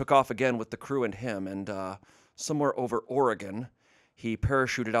plane took off again with the crew and him, and somewhere over Oregon, he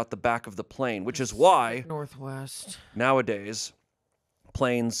parachuted out the back of the plane, which is why Northwest. nowadays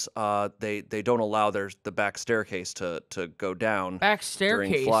planes they don't allow the back staircase to go down Back staircase.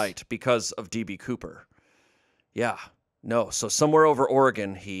 during flight because of DB Cooper. Yeah. No, so somewhere over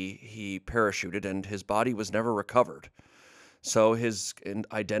Oregon he parachuted and his body was never recovered. So his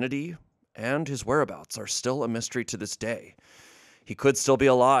identity and his whereabouts are still a mystery to this day. He could still be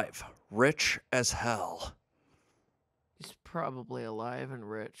alive, rich as hell. He's probably alive and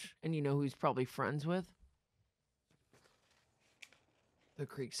rich. And you know who he's probably friends with? The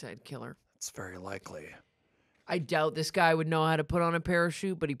Creekside Killer. It's very likely. I doubt this guy would know how to put on a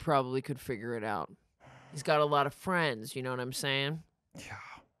parachute, but he probably could figure it out. He's got a lot of friends, you know what I'm saying? Yeah.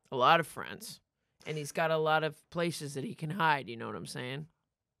 A lot of friends. And he's got a lot of places that he can hide, you know what I'm saying?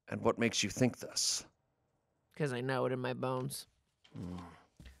 And what makes you think this? Because I know it in my bones. Mm,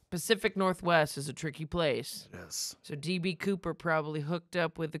 Pacific Northwest is a tricky place. it is. So D.B. Cooper probably hooked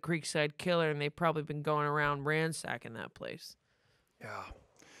up with the Creekside Killer, and they've probably been going around ransacking that place. Yeah.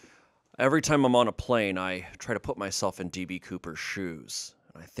 Every time I'm on a plane, I try to put myself in D.B. Cooper's shoes.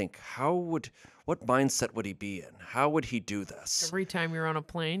 And I think, what mindset would he be in? How would he do this? Every time you're on a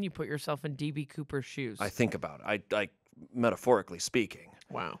plane, you put yourself in D.B. Cooper's shoes. I think about it. I metaphorically speaking.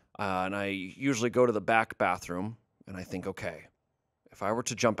 Wow. And I usually go to the back bathroom, and I think, okay, if I were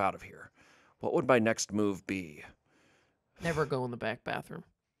to jump out of here, what would my next move be? Never go in the back bathroom.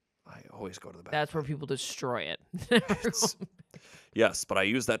 I always go to the back. That's where people destroy it. It's- yes, but I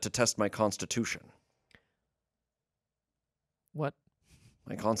use that to test my constitution. What?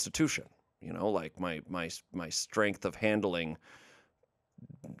 My constitution. You know, like my strength of handling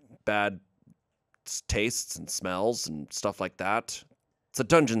bad tastes and smells and stuff like that. It's a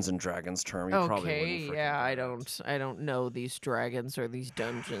Dungeons and Dragons term. You probably Okay, wouldn't freaking yeah, know it. I don't know these dragons or these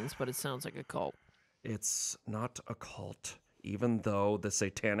dungeons, but it sounds like a cult. It's not a cult, even though the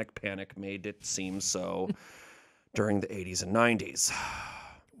Satanic Panic made it seem so. during the 80s and 90s.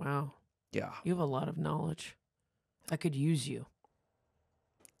 Wow. Yeah. You have a lot of knowledge. I could use you.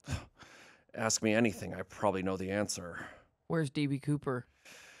 Ask me anything, I probably know the answer. Where's D.B. Cooper?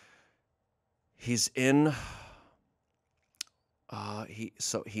 He's in.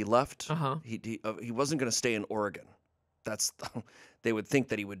 He left. Uh-huh. He wasn't going to stay in Oregon. That's they would think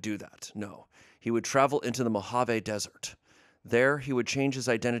that he would do that. No, he would travel into the Mojave Desert. There, he would change his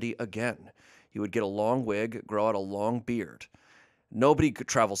identity again. He would get a long wig, grow out a long beard. Nobody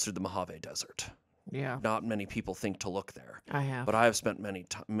travels through the Mojave Desert. Yeah, Not many people think to look there. I have. But I have spent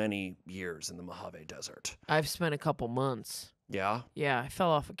many years in the Mojave Desert. I've spent a couple months. Yeah? Yeah, I fell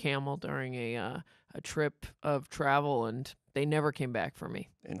off a camel during a trip of travel, and they never came back for me.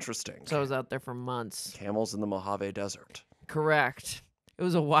 Interesting. So I was out there for months. Camels in the Mojave Desert. Correct. It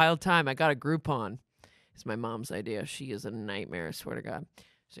was a wild time. I got a Groupon. It's my mom's idea. She is a nightmare, I swear to God.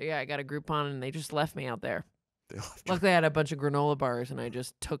 So yeah, I got a Groupon, and they just left me out there. They left you. Luckily, I had a bunch of granola bars, and I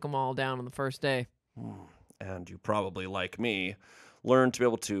just took them all down on the first day. And you probably, like me, learned to be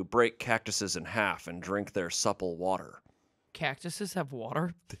able to break cactuses in half and drink their supple water. Cactuses have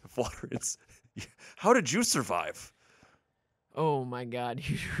water? They have water. How did you survive? Oh my God,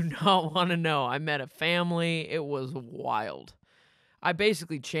 you do not want to know. I met a family. It was wild. I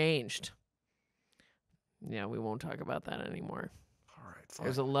basically changed. Yeah, we won't talk about that anymore. All right, fine.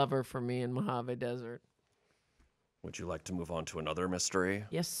 There's a lover for me in Mojave Desert. Would you like to move on to another mystery?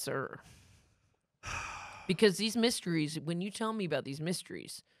 Yes, sir. Because these mysteries, when you tell me about these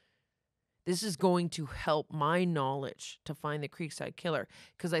mysteries, this is going to help my knowledge to find the Creekside Killer.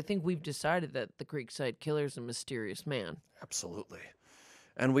 Because I think we've decided that the Creekside Killer is a mysterious man. Absolutely.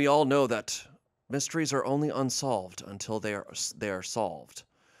 And we all know that mysteries are only unsolved until they are solved.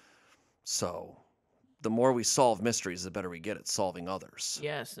 So, the more we solve mysteries, the better we get at solving others.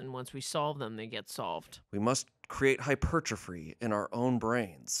 Yes, and once we solve them, they get solved. We must create hypertrophy in our own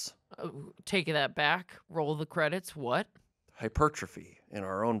brains. Take that back. Roll the credits. What? Hypertrophy in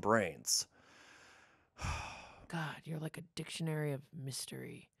our own brains. God, you're like a dictionary of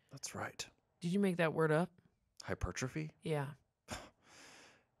mystery. That's right. Did you make that word up? Hypertrophy? Yeah.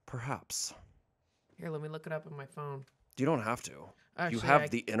 Perhaps. Here, let me look it up on my phone. You don't have to. Actually, you have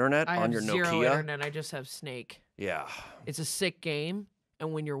the internet I on have your zero Nokia. internet. I just have Snake. Yeah. It's a sick game,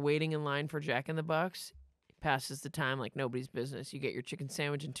 and when you're waiting in line for Jack in the Box, it passes the time like nobody's business. You get your chicken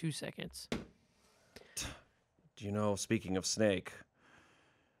sandwich in 2 seconds. Do you know, speaking of Snake,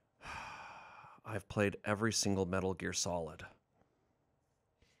 I've played every single Metal Gear Solid.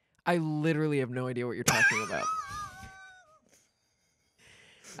 I literally have no idea what you're talking about.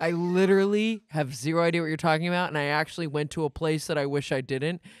 I literally have zero idea what you're talking about, and I actually went to a place that I wish I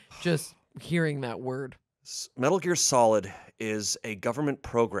didn't, just hearing that word. Metal Gear Solid is a government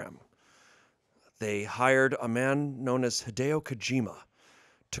program. They hired a man known as Hideo Kojima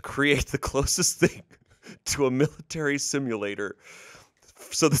to create the closest thing to a military simulator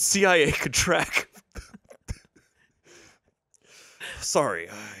so the CIA could track. Sorry,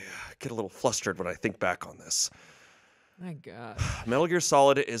 I get a little flustered when I think back on this. My God. Metal Gear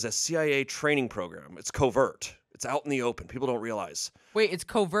Solid is a CIA training program. It's covert. It's out in the open. People don't realize. Wait, it's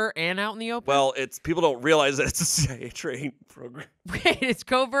covert and out in the open? Well, people don't realize that it's a CIA training program. Wait, it's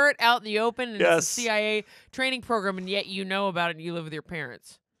covert, out in the open, and Yes. it's a CIA training program, and yet you know about it and you live with your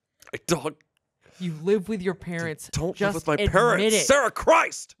parents. I don't You live with your parents. live Just with my admit parents. it. Sarah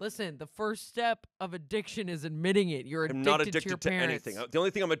Christ! Listen, the first step of addiction is admitting it. You're I'm addicted not to your addicted to parents. anything. The only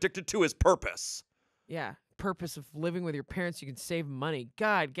thing I'm addicted to is purpose. Yeah, purpose of living with your parents, you can save money.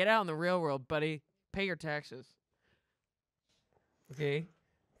 God, get out in the real world, buddy. Pay your taxes. Okay?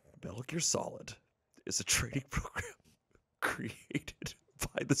 Metal Gear Solid is a training program created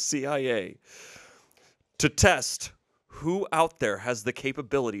by the CIA to test who out there has the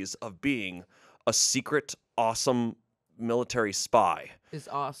capabilities of being a secret, awesome military spy. Is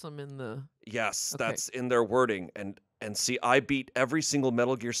awesome in the... Yes, Okay. that's in their wording. And see, I beat every single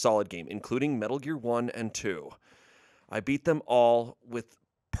Metal Gear Solid game, including Metal Gear 1 and 2. I beat them all with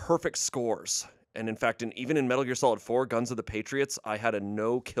perfect scores. And in fact, even in Metal Gear Solid 4, Guns of the Patriots, I had a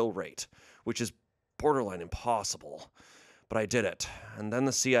no-kill rate, which is borderline impossible. But I did it. And then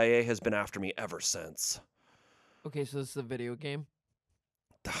the CIA has been after me ever since. Okay, so this is a video game?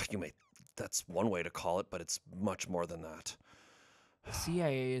 That's one way to call it, but it's much more than that. The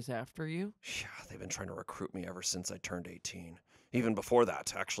CIA is after you? Yeah, they've been trying to recruit me ever since I turned 18. Even before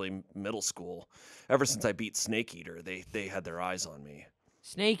that, actually, middle school. Ever since I beat Snake Eater, they had their eyes on me.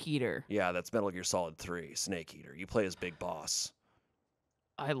 Snake Eater. Yeah, that's Metal Gear Solid 3, Snake Eater. You play as Big Boss.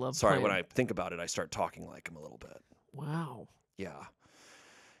 I love Sorry, playing. when I think about it, I start talking like him a little bit. Wow. Yeah.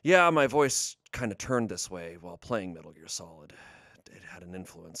 Yeah, my voice kind of turned this way while playing Metal Gear Solid. It had an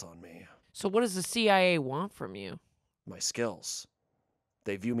influence on me. So what does the CIA want from you? My skills.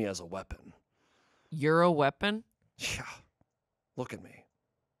 They view me as a weapon. You're a weapon? Yeah. Look at me.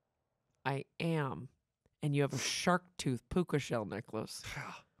 I am. And you have a shark tooth puka shell necklace.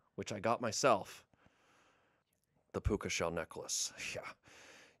 Yeah. Which I got myself. The puka shell necklace. Yeah.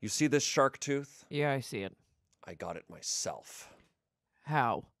 You see this shark tooth? Yeah, I see it. I got it myself.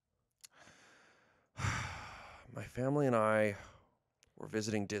 How? My family and I were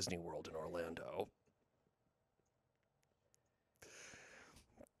visiting Disney World in Orlando.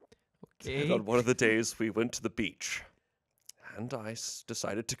 Okay. And on one of the days, we went to the beach. And I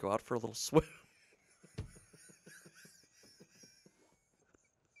decided to go out for a little swim.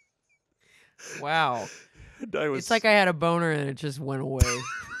 Wow. And I was, It's like I had a boner and it just went away.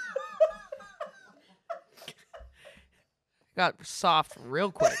 Got soft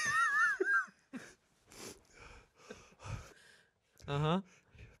real quick. Uh-huh.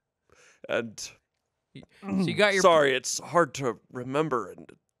 And So you got your... sorry, it's hard to remember and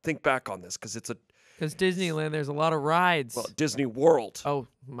think back on this because it's a Because Disneyland, there's a lot of rides. Disney World. Oh,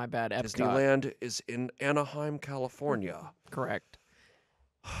 my bad. Epcot. Disneyland is in Anaheim, California. Correct.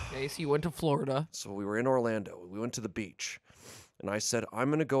 Okay, so you went to Florida. So we were in Orlando. We went to the beach. And I said, I'm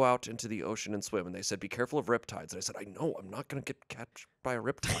going to go out into the ocean and swim. And they said, be careful of riptides. And I said, I know, I'm not going to get catched by a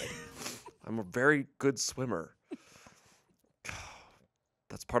riptide. I'm a very good swimmer.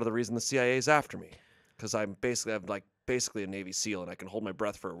 That's part of the reason the CIA is after me. Because I'm basically a Navy SEAL, and I can hold my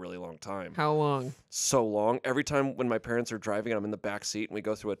breath for a really long time. How long? So long. Every time when my parents are driving and I'm in the back seat and we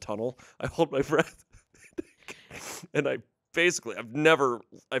go through a tunnel, I hold my breath. And I've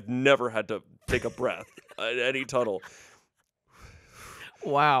never had to take a breath at any tunnel.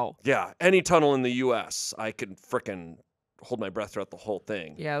 Wow. Yeah, any tunnel in the U.S., I can frickin' hold my breath throughout the whole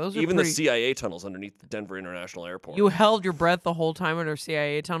thing. Yeah, those are Even pretty... the CIA tunnels underneath the Denver International Airport. You held your breath the whole time under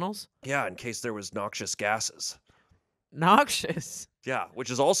CIA tunnels? Yeah, in case there was noxious gases. Noxious. Yeah,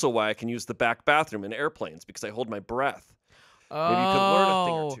 which is also why I can use the back bathroom in airplanes, because I hold my breath. Oh. Maybe you could learn a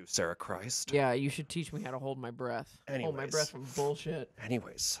thing or two, Sarah Christ. Yeah, you should teach me how to hold my breath. Hold my Anyways. breath from bullshit.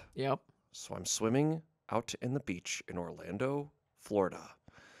 Anyways, Yep. so I'm swimming out in the beach in Orlando, Florida.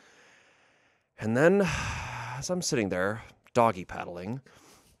 And then, as I'm sitting there, doggy paddling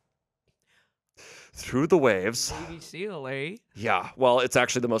through the waves. Navy SEAL, eh? Yeah, well, it's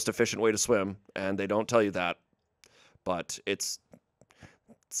actually the most efficient way to swim, and they don't tell you that. But it's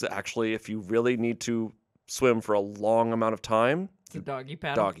actually, if you really need to swim for a long amount of time, It's a doggy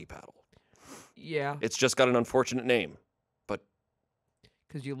paddle. doggy paddle. Yeah, It's just got an unfortunate name. But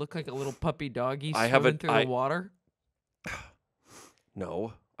because you look like a little puppy doggy I swimming haven't- through I- the water.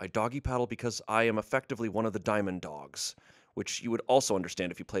 no, I doggy paddle because I am effectively one of the diamond dogs, which you would also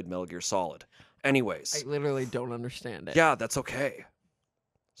understand if you played Metal Gear Solid. Anyways, I literally don't understand it. yeah, that's okay.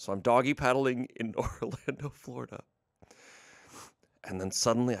 So I'm doggy paddling in Orlando, Florida. And then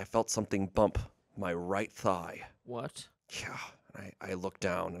suddenly I felt something bump my right thigh. What? Yeah, and I look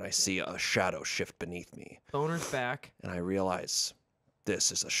down and I see a shadow shift beneath me. Boner's back. And I realize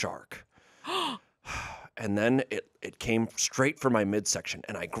this is a shark. And then it came straight for my midsection,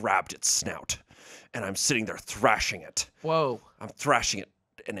 and I grabbed its snout. And I'm sitting there thrashing it. Whoa. I'm thrashing it,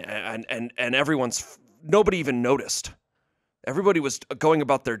 and nobody even noticed. Everybody was going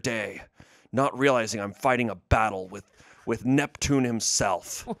about their day, not realizing I'm fighting a battle with Neptune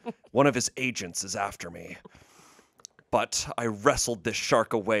himself. One of his agents is after me. But I wrestled this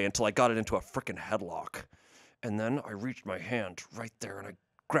shark away until I got it into a frickin' headlock. And then I reached my hand right there, and I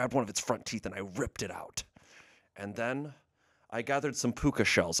grabbed one of its front teeth, and I ripped it out. And then I gathered some puka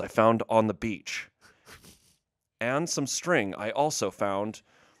shells I found on the beach. And some string I also found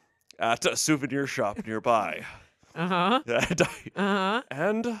at a souvenir shop nearby. Uh-huh.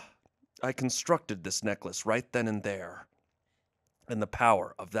 And I constructed this necklace right then and there. And the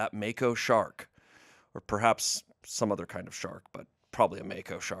power of that mako shark, or perhaps some other kind of shark, but probably a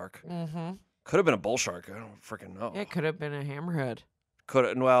mako shark. Mm-hmm. Could have been a bull shark. I don't freaking know. It could have been a hammerhead.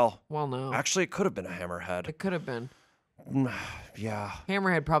 Well, no. actually, it could have been a hammerhead. It could have been. Yeah.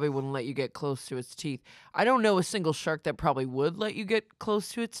 Hammerhead probably wouldn't let you get close to its teeth. I don't know a single shark that probably would let you get close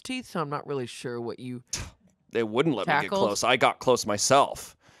to its teeth, so I'm not really sure what you... They wouldn't let me get Tackled? close. I got close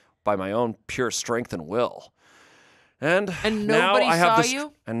myself by my own pure strength and will. And now nobody I have saw the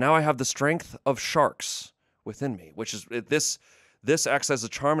you? And now I have the strength of sharks within me, which is this acts as a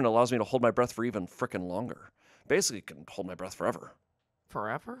charm and allows me to hold my breath for even frickin' longer. Basically, can hold my breath forever.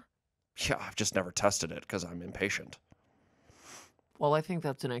 Forever? Yeah, I've just never tested it because I'm impatient. Well, I think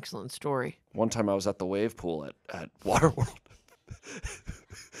that's an excellent story. One time I was at the wave pool at Waterworld.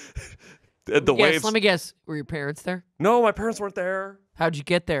 The waves. Let me guess. Were your parents there? No, my parents weren't there. How'd you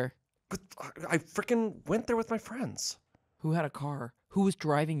get there? I freaking went there with my friends. Who had a car? Who was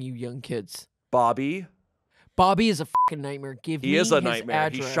driving you young kids? Bobby. Bobby is a fucking nightmare. Give me He is a his nightmare.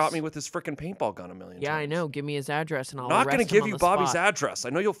 address. He shot me with his freaking paintball gun a million times. Yeah, I know. Give me his address and I'll Not arrest gonna him give on you the Bobby's spot. address. I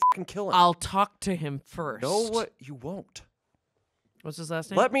know you'll fucking kill him. I'll talk to him first. No, what? You won't. What's his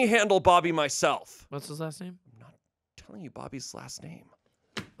last name? Let me handle Bobby myself. What's his last name? I'm not telling you Bobby's last name.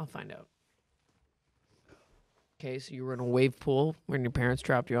 I'll find out. Okay, so you were in a wave pool when your parents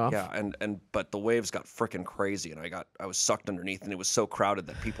dropped you off. Yeah, but the waves got freaking crazy, and I was sucked underneath, and it was so crowded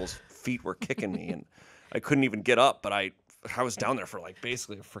that people's feet were kicking me, and I couldn't even get up. But I was down there for like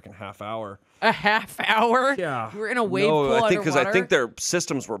basically a freaking half hour. A half hour? Yeah. You were in a wave pool I think underwater? I think their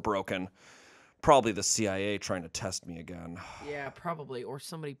systems were broken. Probably the CIA trying to test me again. Yeah, probably. Or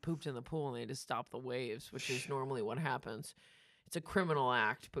somebody pooped in the pool and they just stopped the waves, which is normally what happens. It's a criminal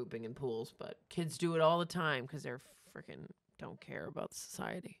act, pooping in pools, but kids do it all the time because they're freaking don't care about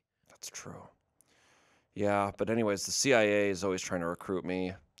society. That's true. Yeah, but anyways, the CIA is always trying to recruit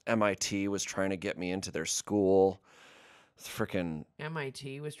me. MIT was trying to get me into their school. It's freaking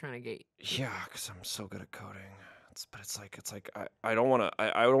MIT was trying to get. yeah, because I'm so good at coding. It's like I don't want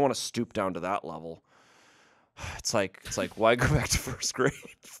to I don't want to stoop down to that level. It's like why go back to first grade?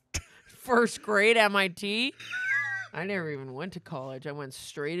 First grade MIT? I never even went to college. I went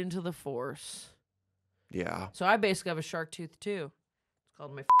straight into the force. Yeah. So I basically have a shark tooth too. It's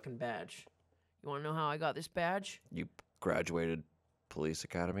called my fucking badge. You want to know how I got this badge? You graduated police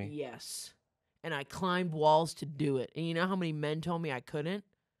academy? Yes. And I climbed walls to do it. And you know how many men told me I couldn't?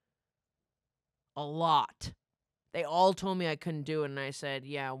 A lot. They all told me I couldn't do it, and I said,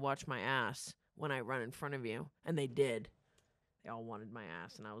 yeah, watch my ass when I run in front of you. And they did. They all wanted my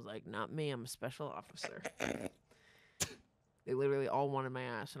ass, and I was like, not me, I'm a special officer. They literally all wanted my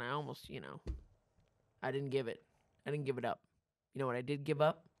ass, and I almost, I didn't give it. I didn't give it up. You know what I did give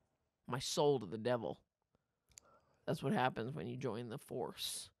up? My soul to the devil. That's what happens when you join the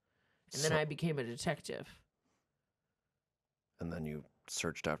force. And then I became a detective. And then you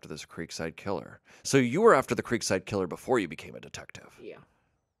searched after this Creekside Killer. So you were after the Creekside Killer before you became a detective? Yeah.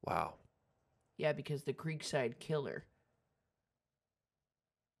 Wow. Yeah, because the Creekside Killer,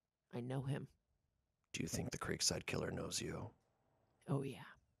 I know him. Do you think the Creekside Killer knows you? Oh, yeah.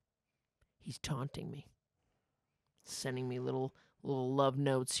 He's taunting me. Sending me little love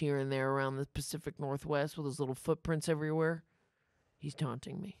notes here and there around the Pacific Northwest with his little footprints everywhere. He's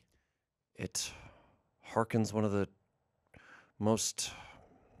taunting me. It harkens one of the most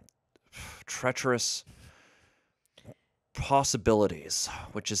treacherous possibilities,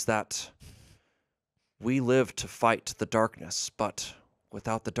 which is that we live to fight the darkness, but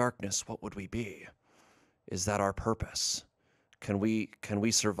without the darkness, what would we be? Is that our purpose? Can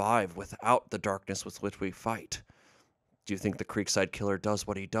we survive without the darkness with which we fight? Do you think the Creekside Killer does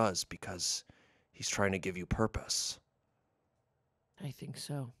what he does because he's trying to give you purpose? I think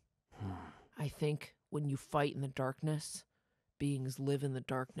so. I think when you fight in the darkness, beings live in the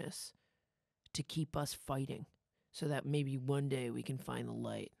darkness to keep us fighting so that maybe one day we can find the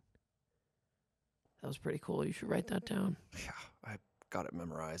light. That was pretty cool. You should write that down. Yeah, I got it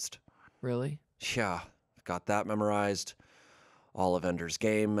memorized. Really? Yeah, got that memorized. All of Ender's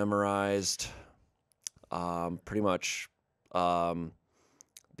Game memorized. Pretty much the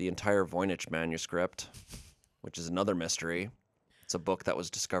entire Voynich manuscript, which is another mystery. It's a book that was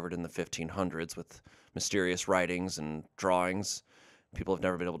discovered in the 1500s with mysterious writings and drawings. People have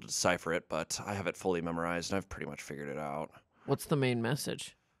never been able to decipher it, but I have it fully memorized, and I've pretty much figured it out. What's the main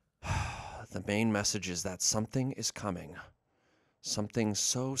message? The main message is that something is coming. Something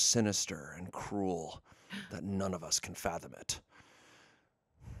so sinister and cruel that none of us can fathom it.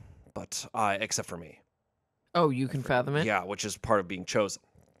 But except for me. Oh, you can fathom it? Yeah, which is part of being chosen.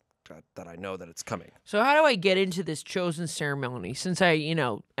 That I know that it's coming. So how do I get into this chosen ceremony? Since I,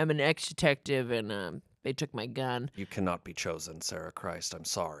 am an ex-detective and they took my gun. You cannot be chosen, Sarah Christ. I'm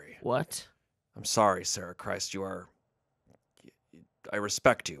sorry. What? I'm sorry, Sarah Christ. I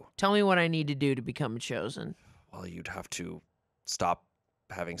respect you. Tell me what I need to do to become chosen. Well, you'd have to stop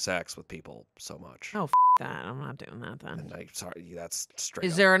having sex with people so much. Oh, that. I'm not doing that then. And sorry, that's straight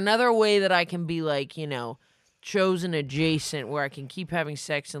Is up. there another way that I can be like, chosen adjacent where I can keep having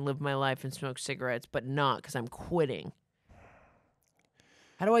sex and live my life and smoke cigarettes, but not because I'm quitting?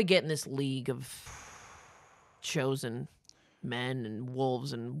 How do I get in this league of chosen men and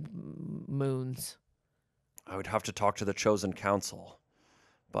wolves and moons? I would have to talk to the chosen council,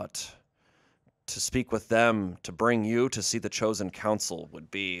 but to speak with them, to bring you to see the chosen council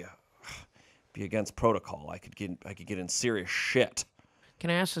would be against protocol. I could get in serious shit. Can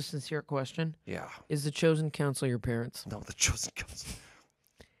I ask a sincere question? Yeah. Is the chosen council your parents? No, the chosen council.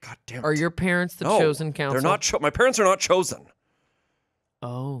 God damn it. Are your parents the No, chosen council? They're not. My parents are not chosen.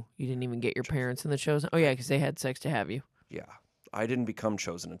 Oh, you didn't even get your parents in the chosen? Oh, yeah, because they had sex to have you. Yeah. I didn't become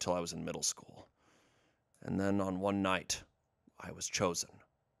chosen until I was in middle school. And then on one night, I was chosen.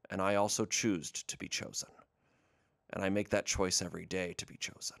 And I also choose to be chosen. And I make that choice every day to be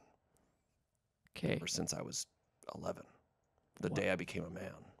chosen. Okay. Ever since I was 11. The day I became a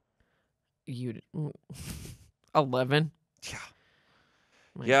man. You 11? Yeah.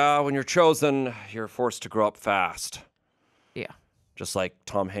 Right. Yeah, when you're chosen, you're forced to grow up fast. Yeah. Just like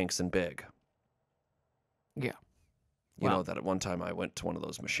Tom Hanks in Big. Yeah. You Wow. know that at one time I went to one of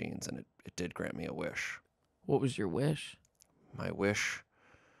those machines and it did grant me a wish. What was your wish? My wish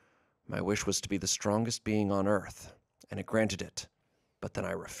was to be the strongest being on earth, and it granted it. But then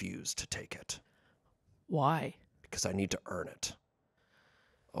I refused to take it Why? because I need to earn it.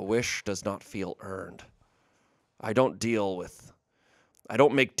 A wish does not feel earned. I don't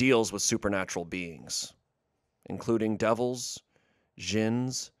make deals with supernatural beings, including devils,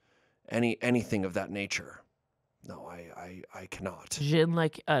 jinns, anything of that nature. No, I cannot. Jinn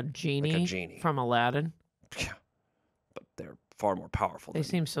like a genie, genie. from Aladdin? Yeah, but they're far more powerful. They than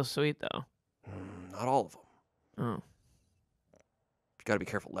seem so sweet, though. not all of them. Oh. You got to be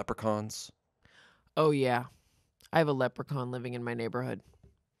careful. Leprechauns. Oh, yeah. I have a leprechaun living in my neighborhood.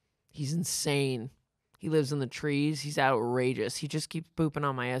 He's insane. He lives in the trees. He's outrageous. He just keeps pooping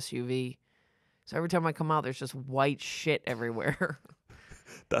on my SUV. So every time I come out, there's just white shit everywhere.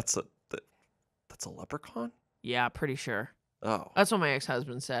 That's a leprechaun? Yeah, pretty sure. Oh. That's what my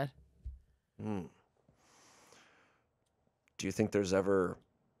ex-husband said. Do you think there's ever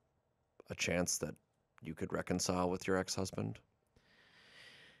a chance that you could reconcile with your ex-husband?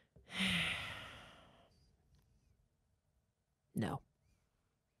 No.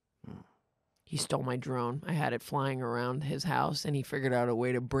 He stole my drone. I had it flying around his house, and he figured out a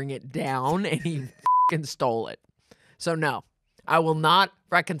way to bring it down, and he fucking stole it. So no, I will not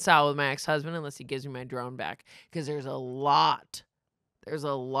reconcile with my ex-husband unless he gives me my drone back, because there's a lot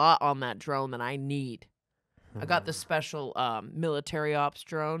on that drone that I need. I got the special military ops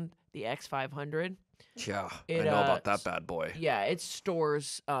drone, the X500. Yeah, It, I know about that bad boy. Yeah, it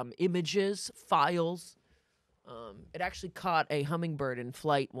stores images, files. It actually caught a hummingbird in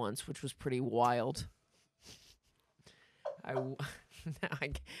flight once, which was pretty wild. I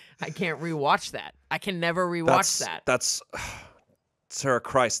can't rewatch that. I can never rewatch that. That's Sarah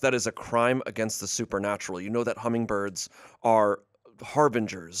Christ. That is a crime against the supernatural. You know that hummingbirds are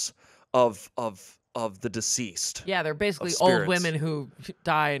harbingers of the deceased. Yeah, they're basically of old spirits. women who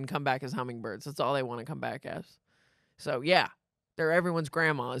die and come back as hummingbirds. That's all they want to come back as. So yeah, they're everyone's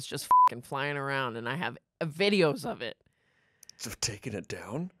grandma is just fucking flying around, and I have videos of it. So taking it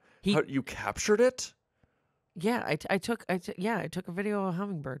down? He- You captured it? Yeah, I took a video of a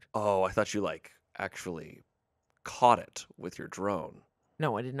hummingbird. Oh, I thought you actually caught it with your drone.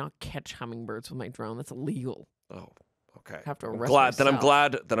 No, I did not catch hummingbirds with my drone. That's illegal. Oh, okay. Have to I'm arrest glad that I'm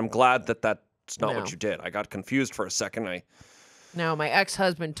myself. glad that that's not No. what you did. I got confused for a second. No, my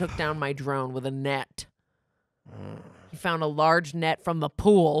ex-husband took down my drone with a net. He found a large net from the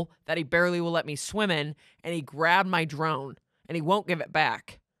pool that he barely will let me swim in, and he grabbed my drone, and he won't give it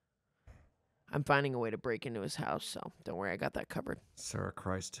back. I'm finding a way to break into his house, so don't worry, I got that covered. Sarah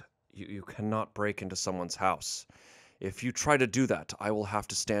Christ, you cannot break into someone's house. If you try to do that, I will have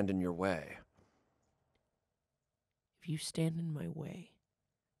to stand in your way. If you stand in my way,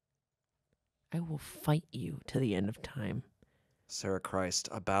 I will fight you to the end of time. Sarah Christ,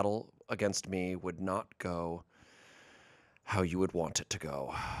 a battle against me would not go how you would want it to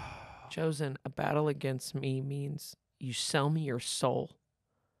go. Chosen, a battle against me means you sell me your soul,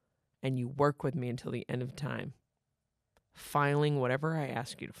 and you work with me until the end of time, filing whatever I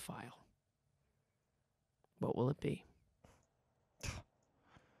ask you to file. What will it be?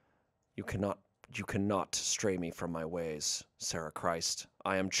 You cannot stray me from my ways, Sarah Christ.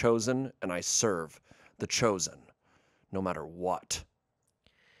 I am chosen, and I serve the chosen, no matter what.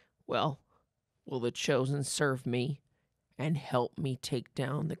 Well, will the chosen serve me and help me take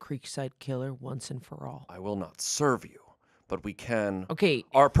down the Creekside Killer once and for all? I will not serve you, but we can. Okay.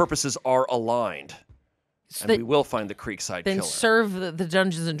 Our purposes are aligned, So and we will find the Creekside then Killer. serve the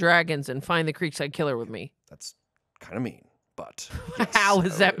Dungeons and Dragons and find the Creekside Killer with me. That's kind of mean, but How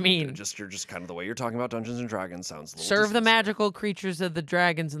does that mean? You're just kind of the way you're talking about Dungeons and Dragons sounds a little Serve the dismissive. magical creatures of the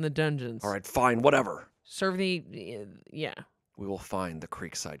dragons and the dungeons. All right, fine, whatever. Serve the yeah. We will find the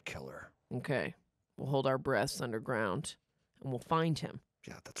Creekside Killer. Okay. We'll hold our breaths underground and we'll find him.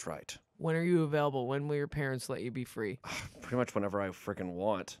 Yeah, that's right. When are you available? When will your parents let you be free? Pretty much whenever I freaking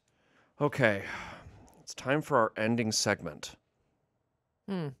want. Okay, it's time for our ending segment.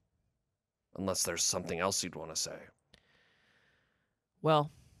 Unless there's something else you'd want to say. Well,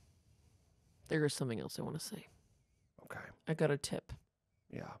 there is something else I want to say. Okay. I got a tip.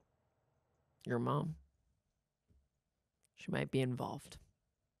 Yeah. Your mom. She might be involved.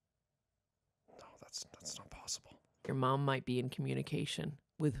 No, that's not possible. Your mom might be in communication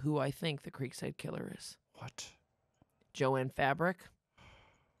with who I think the Creekside Killer is. What? Joanne Fabric?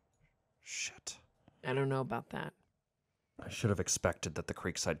 Shit. I don't know about that. I should have expected that the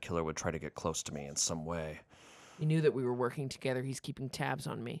Creekside Killer would try to get close to me in some way. He knew that we were working together. He's keeping tabs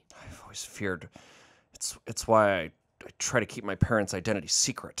on me. I've always feared. It's why I try to keep my parents' identity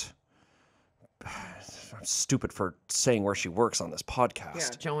secret. I'm stupid for saying where she works on this podcast. Yeah,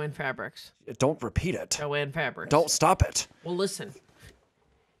 Joanne Fabrics. Don't repeat it. Joanne Fabrics. Don't stop it. Well, listen.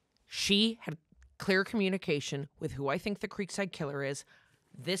 She had clear communication with who I think the Creekside Killer is.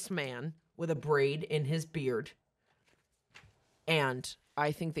 This man with a braid in his beard. And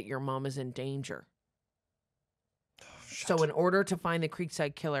I think that your mom is in danger. Shit. So in order to find the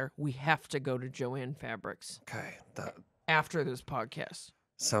Creekside Killer, we have to go to Joanne Fabrics Okay, that after this podcast.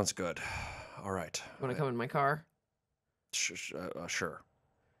 sounds good. All right. You want to come in my car? Sure.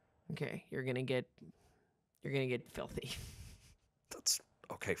 Okay, you're gonna get filthy. That's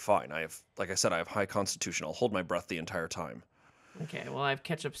okay. Fine. Like I said, I have high constitution. I'll hold my breath the entire time. Okay, well I have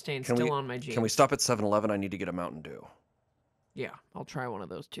ketchup stains Can still we- on my jeans. Can we stop at 7-Eleven? I need to get a Mountain Dew. Yeah, I'll try one of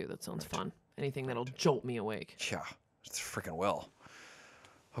those too. That sounds fun. Anything that'll jolt me awake. Yeah, it's freaking will.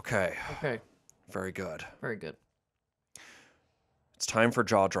 Okay, Okay, very good. very good. It's time for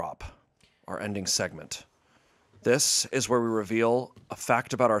Jaw Drop, our ending segment. This is where we reveal a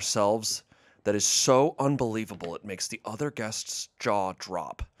fact about ourselves that is so unbelievable it makes the other guest's jaw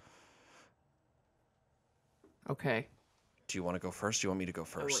drop. Okay, Do you want to go first? Do you want me to go I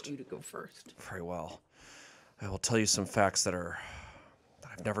first? want you to go first. Very well. I will tell you some facts that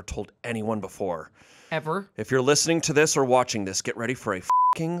I've never told anyone before. Ever? If you're listening to this or watching this, get ready for a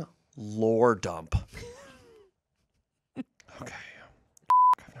fucking lore dump. Okay.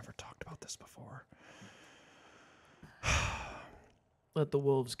 I've never talked about this before. Let the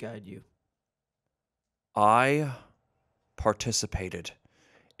wolves guide you. I participated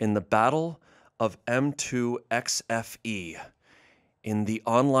in the Battle of M2XFE in the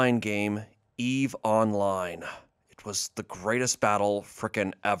online game EVE Online. It was the greatest battle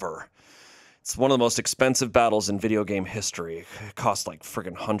frickin' ever. It's one of the most expensive battles in video game history. It cost like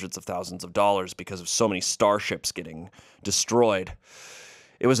friggin' hundreds of thousands of dollars because of so many starships getting destroyed.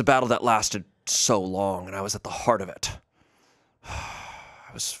 It was a battle that lasted so long, and I was at the heart of it.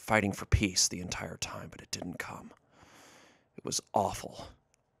 I was fighting for peace the entire time, but it didn't come. It was awful.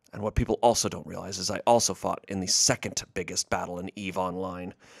 And what people also don't realize is I also fought in the second biggest battle in EVE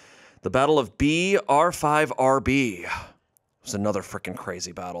Online. The Battle of BR5RB. It was another freaking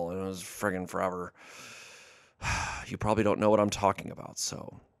crazy battle, and it was friggin' forever. You probably don't know what I'm talking about,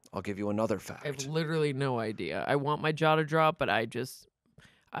 so I'll give you another I have fact. literally no idea. I want my jaw to drop, but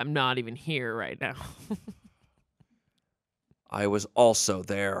I'm not even here right now. I was also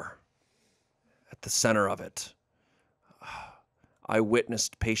there, at the center of it. I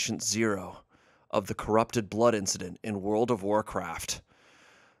witnessed Patient Zero of the corrupted blood incident in World of Warcraft.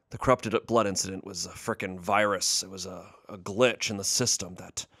 The corrupted blood incident was a frickin' virus. It was a glitch in the system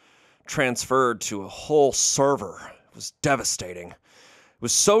that transferred to a whole server. It was devastating. It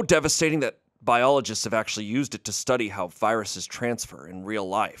was so devastating that biologists have actually used it to study how viruses transfer in real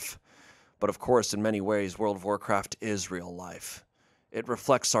life. But of course, in many ways, World of Warcraft is real life. It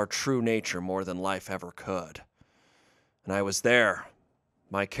reflects our true nature more than life ever could. And I was there.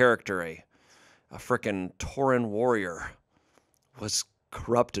 My character, a frickin' Tauren warrior, was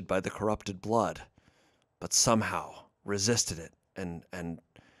corrupted by the corrupted blood, but somehow resisted it and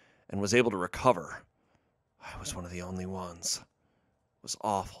was able to recover. I was one of the only ones. It was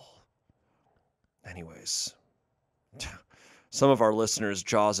awful. Anyways, some of our listeners'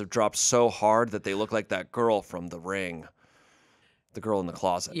 jaws have dropped so hard that they look like that girl from The Ring. The girl in the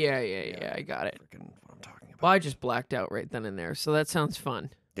closet. Yeah, I got it. Freaking what I'm talking about. Well, I just blacked out right then and there, so that sounds fun.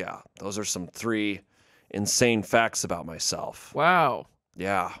 Yeah, those are some 3 insane facts about myself. Wow.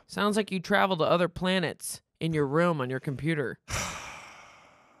 Yeah. Sounds like you travel to other planets in your room on your computer.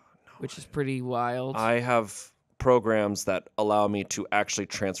 Which is pretty wild. I have programs that allow me to actually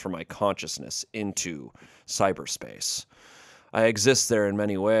transfer my consciousness into cyberspace. I exist there in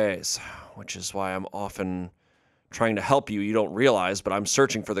many ways, which is why I'm often trying to help you. You don't realize, but I'm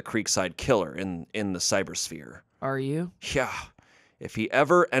searching for the Creekside Killer in the cybersphere. Are you? Yeah. If he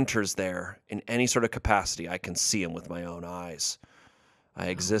ever enters there in any sort of capacity, I can see him with my own eyes. I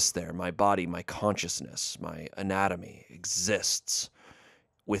exist there. My body, my consciousness, my anatomy exists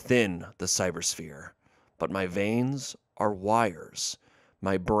within the cybersphere. But my veins are wires.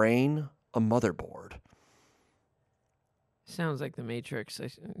 My brain, a motherboard. Sounds like The Matrix.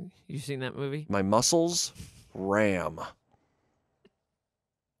 You seen that movie? My muscles, RAM.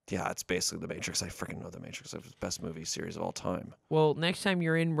 Yeah, it's basically The Matrix. I freaking know The Matrix. It's the best movie series of all time. Well, next time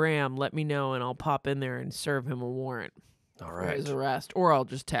you're in RAM, let me know and I'll pop in there and serve him a warrant All for right. his arrest. Or I'll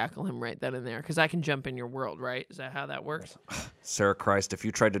just tackle him right then and there because I can jump in your world, right? Is that how that works? Sarah Christ, if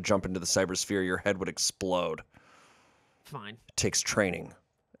you tried to jump into the cybersphere, your head would explode. Fine. It takes training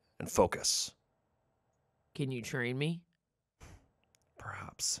and focus. Can you train me?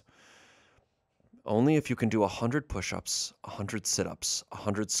 Perhaps. Only if you can do 100 push-ups, 100 sit-ups,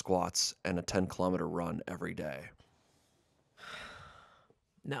 100 squats, and a 10-kilometer run every day.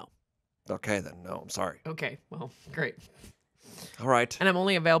 No. Okay, then. No, I'm sorry. Okay. Well, great. All right. And I'm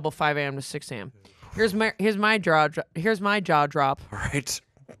only available 5 a.m. to 6 a.m. Here's my jaw drop. All right.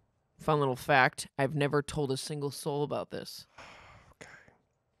 Fun little fact. I've never told a single soul about this. Okay.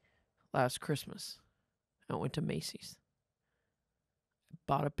 Last Christmas, I went to Macy's. I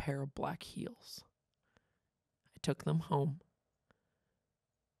bought a pair of black heels. I took them home.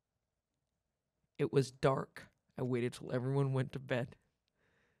 It was dark. I waited till everyone went to bed.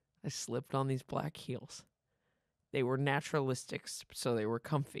 I slipped on these black heels. They were naturalistics, so they were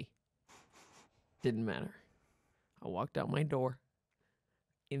comfy. Didn't matter. I walked out my door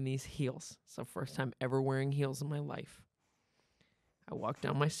in these heels. It's the first time ever wearing heels in my life. I walked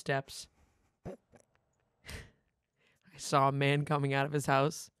down my steps. I saw a man coming out of his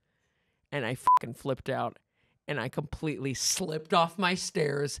house, and I fucking flipped out. And I completely slipped off my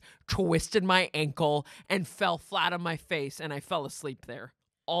stairs, twisted my ankle, and fell flat on my face, and I fell asleep there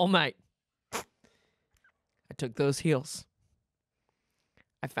all night. I took those heels.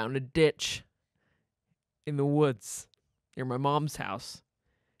 I found a ditch in the woods near my mom's house,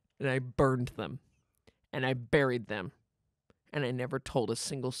 and I burned them, and I buried them, and I never told a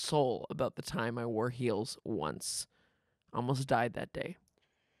single soul about the time I wore heels once. Almost died that day.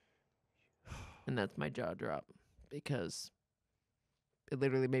 And that's my jaw drop, because it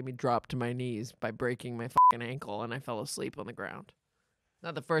literally made me drop to my knees by breaking my fucking ankle, and I fell asleep on the ground.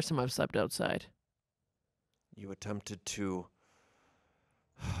 Not the first time I've slept outside. You attempted to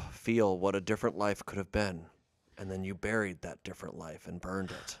feel what a different life could have been, and then you buried that different life and burned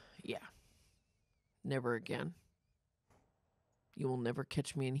it. Yeah. Never again. You will never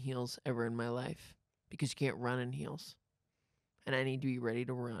catch me in heels ever in my life, because you can't run in heels. And I need to be ready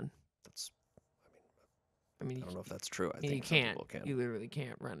to run. That's, I mean, I don't know if that's true. I you think some can't. people can. You literally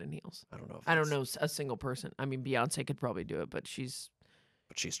can't run in heels. I don't know. If I don't that's- know a single person. I mean, Beyonce could probably do it, but she's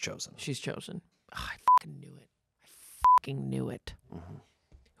But she's chosen. chosen. Oh, I fucking knew it. I fucking knew it. Mm-hmm.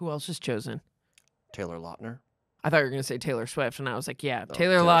 Who else is chosen? Taylor Lautner. I thought you were going to say Taylor Swift, and I was like, yeah, No,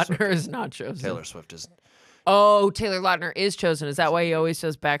 Taylor Taylor Lautner Swift is not chosen. Taylor Swift is. Oh, Taylor Lautner is chosen. Is that why he always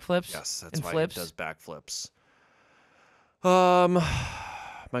does backflips? Yes, that's and why flips? he does backflips.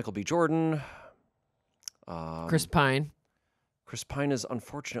 Michael B. Jordan. Chris Pine. Chris Pine is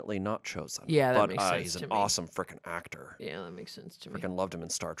unfortunately not chosen. Yeah, that but, makes sense he's to an me. awesome freaking actor. Yeah, that makes sense to me. Freaking loved him in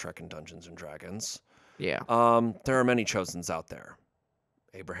Star Trek and Dungeons and Dragons. Yeah. There are many chosens out there.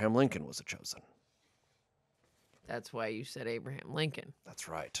 Abraham Lincoln was a chosen. That's why you said Abraham Lincoln. That's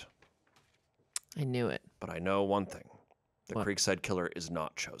right. I knew it. But I know one thing. The What? Creekside Killer is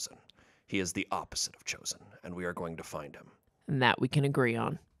not chosen. He is the opposite of chosen, and we are going to find him. And that we can agree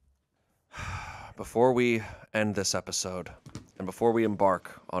on. Before we end this episode, and before we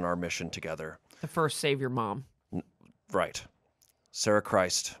embark on our mission together, The first save your mom. right, Sarah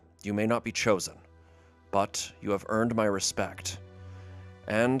Christ, you may not be chosen, but you have earned my respect.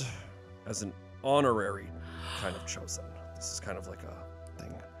 And as an honorary kind of chosen, this is kind of like a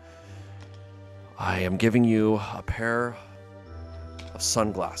thing, I am giving you a pair of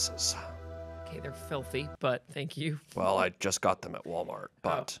sunglasses. Okay, they're filthy, but thank you. Well, I just got them at Walmart,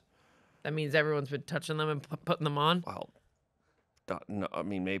 but, That means everyone's been touching them and putting them on. well, no, I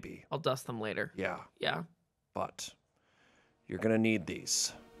mean, maybe, I'll dust them later. yeah, Yeah. but you're gonna need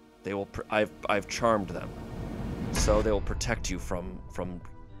these. They will. I've charmed them, so they will protect you from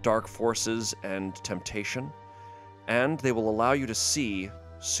dark forces and temptation, and they will allow you to see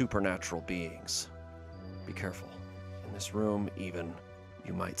supernatural beings. Be careful. In this room, even,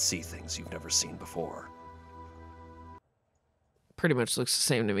 you might see things you've never seen before. Pretty much looks the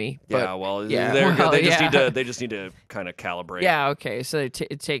same to me. Yeah, But well, yeah, they're well, good. yeah. They just need to kind of calibrate. yeah, okay. So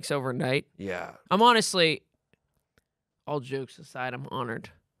it takes overnight. Yeah. I'm honestly, All jokes aside, I'm honored.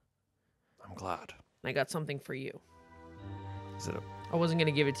 I'm glad. I got something for you. Is it I wasn't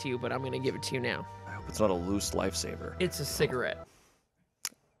going to give it to you, but I'm going to give it to you now. I hope it's not a loose lifesaver. It's a cigarette.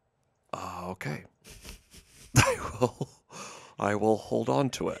 Okay. I will hold on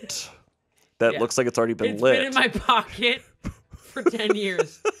to it. That looks like it's already been lit. It's been in my pocket for 10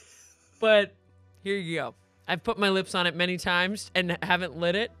 years. But here you go. I've put my lips on it many times and haven't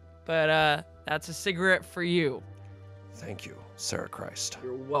lit it, but that's a cigarette for you. Thank you, Sarah Christ.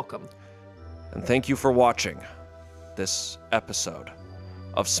 You're welcome. And thank you for watching this episode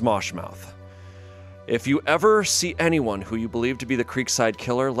of Smosh Mouth. If you ever see anyone who you believe to be the Creekside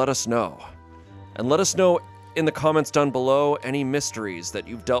Killer, let us know. And let us know in the comments down below any mysteries that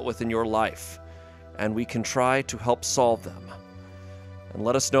you've dealt with in your life, and we can try to help solve them. And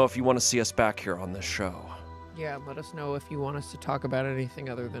let us know if you want to see us back here on this show. Yeah, let us know if you want us to talk about anything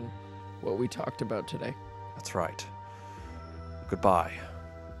other than what we talked about today. That's right. Goodbye.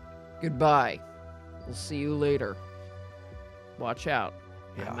 Goodbye. We'll see you later. Watch out.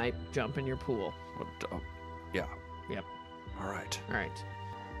 Yeah. I might jump in your pool. Yeah. Yep. All right. All right.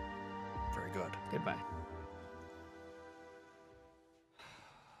 Very good. Goodbye.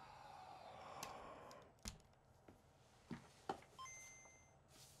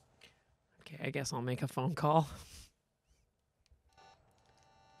 Okay, I guess I'll make a phone call.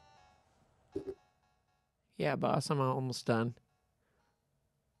 Yeah, boss, I'm almost done.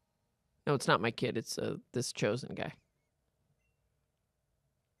 No, it's not my kid. It's this chosen guy.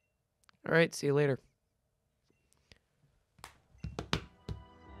 All right, see you later.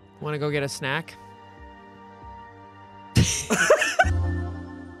 Want to go get a snack?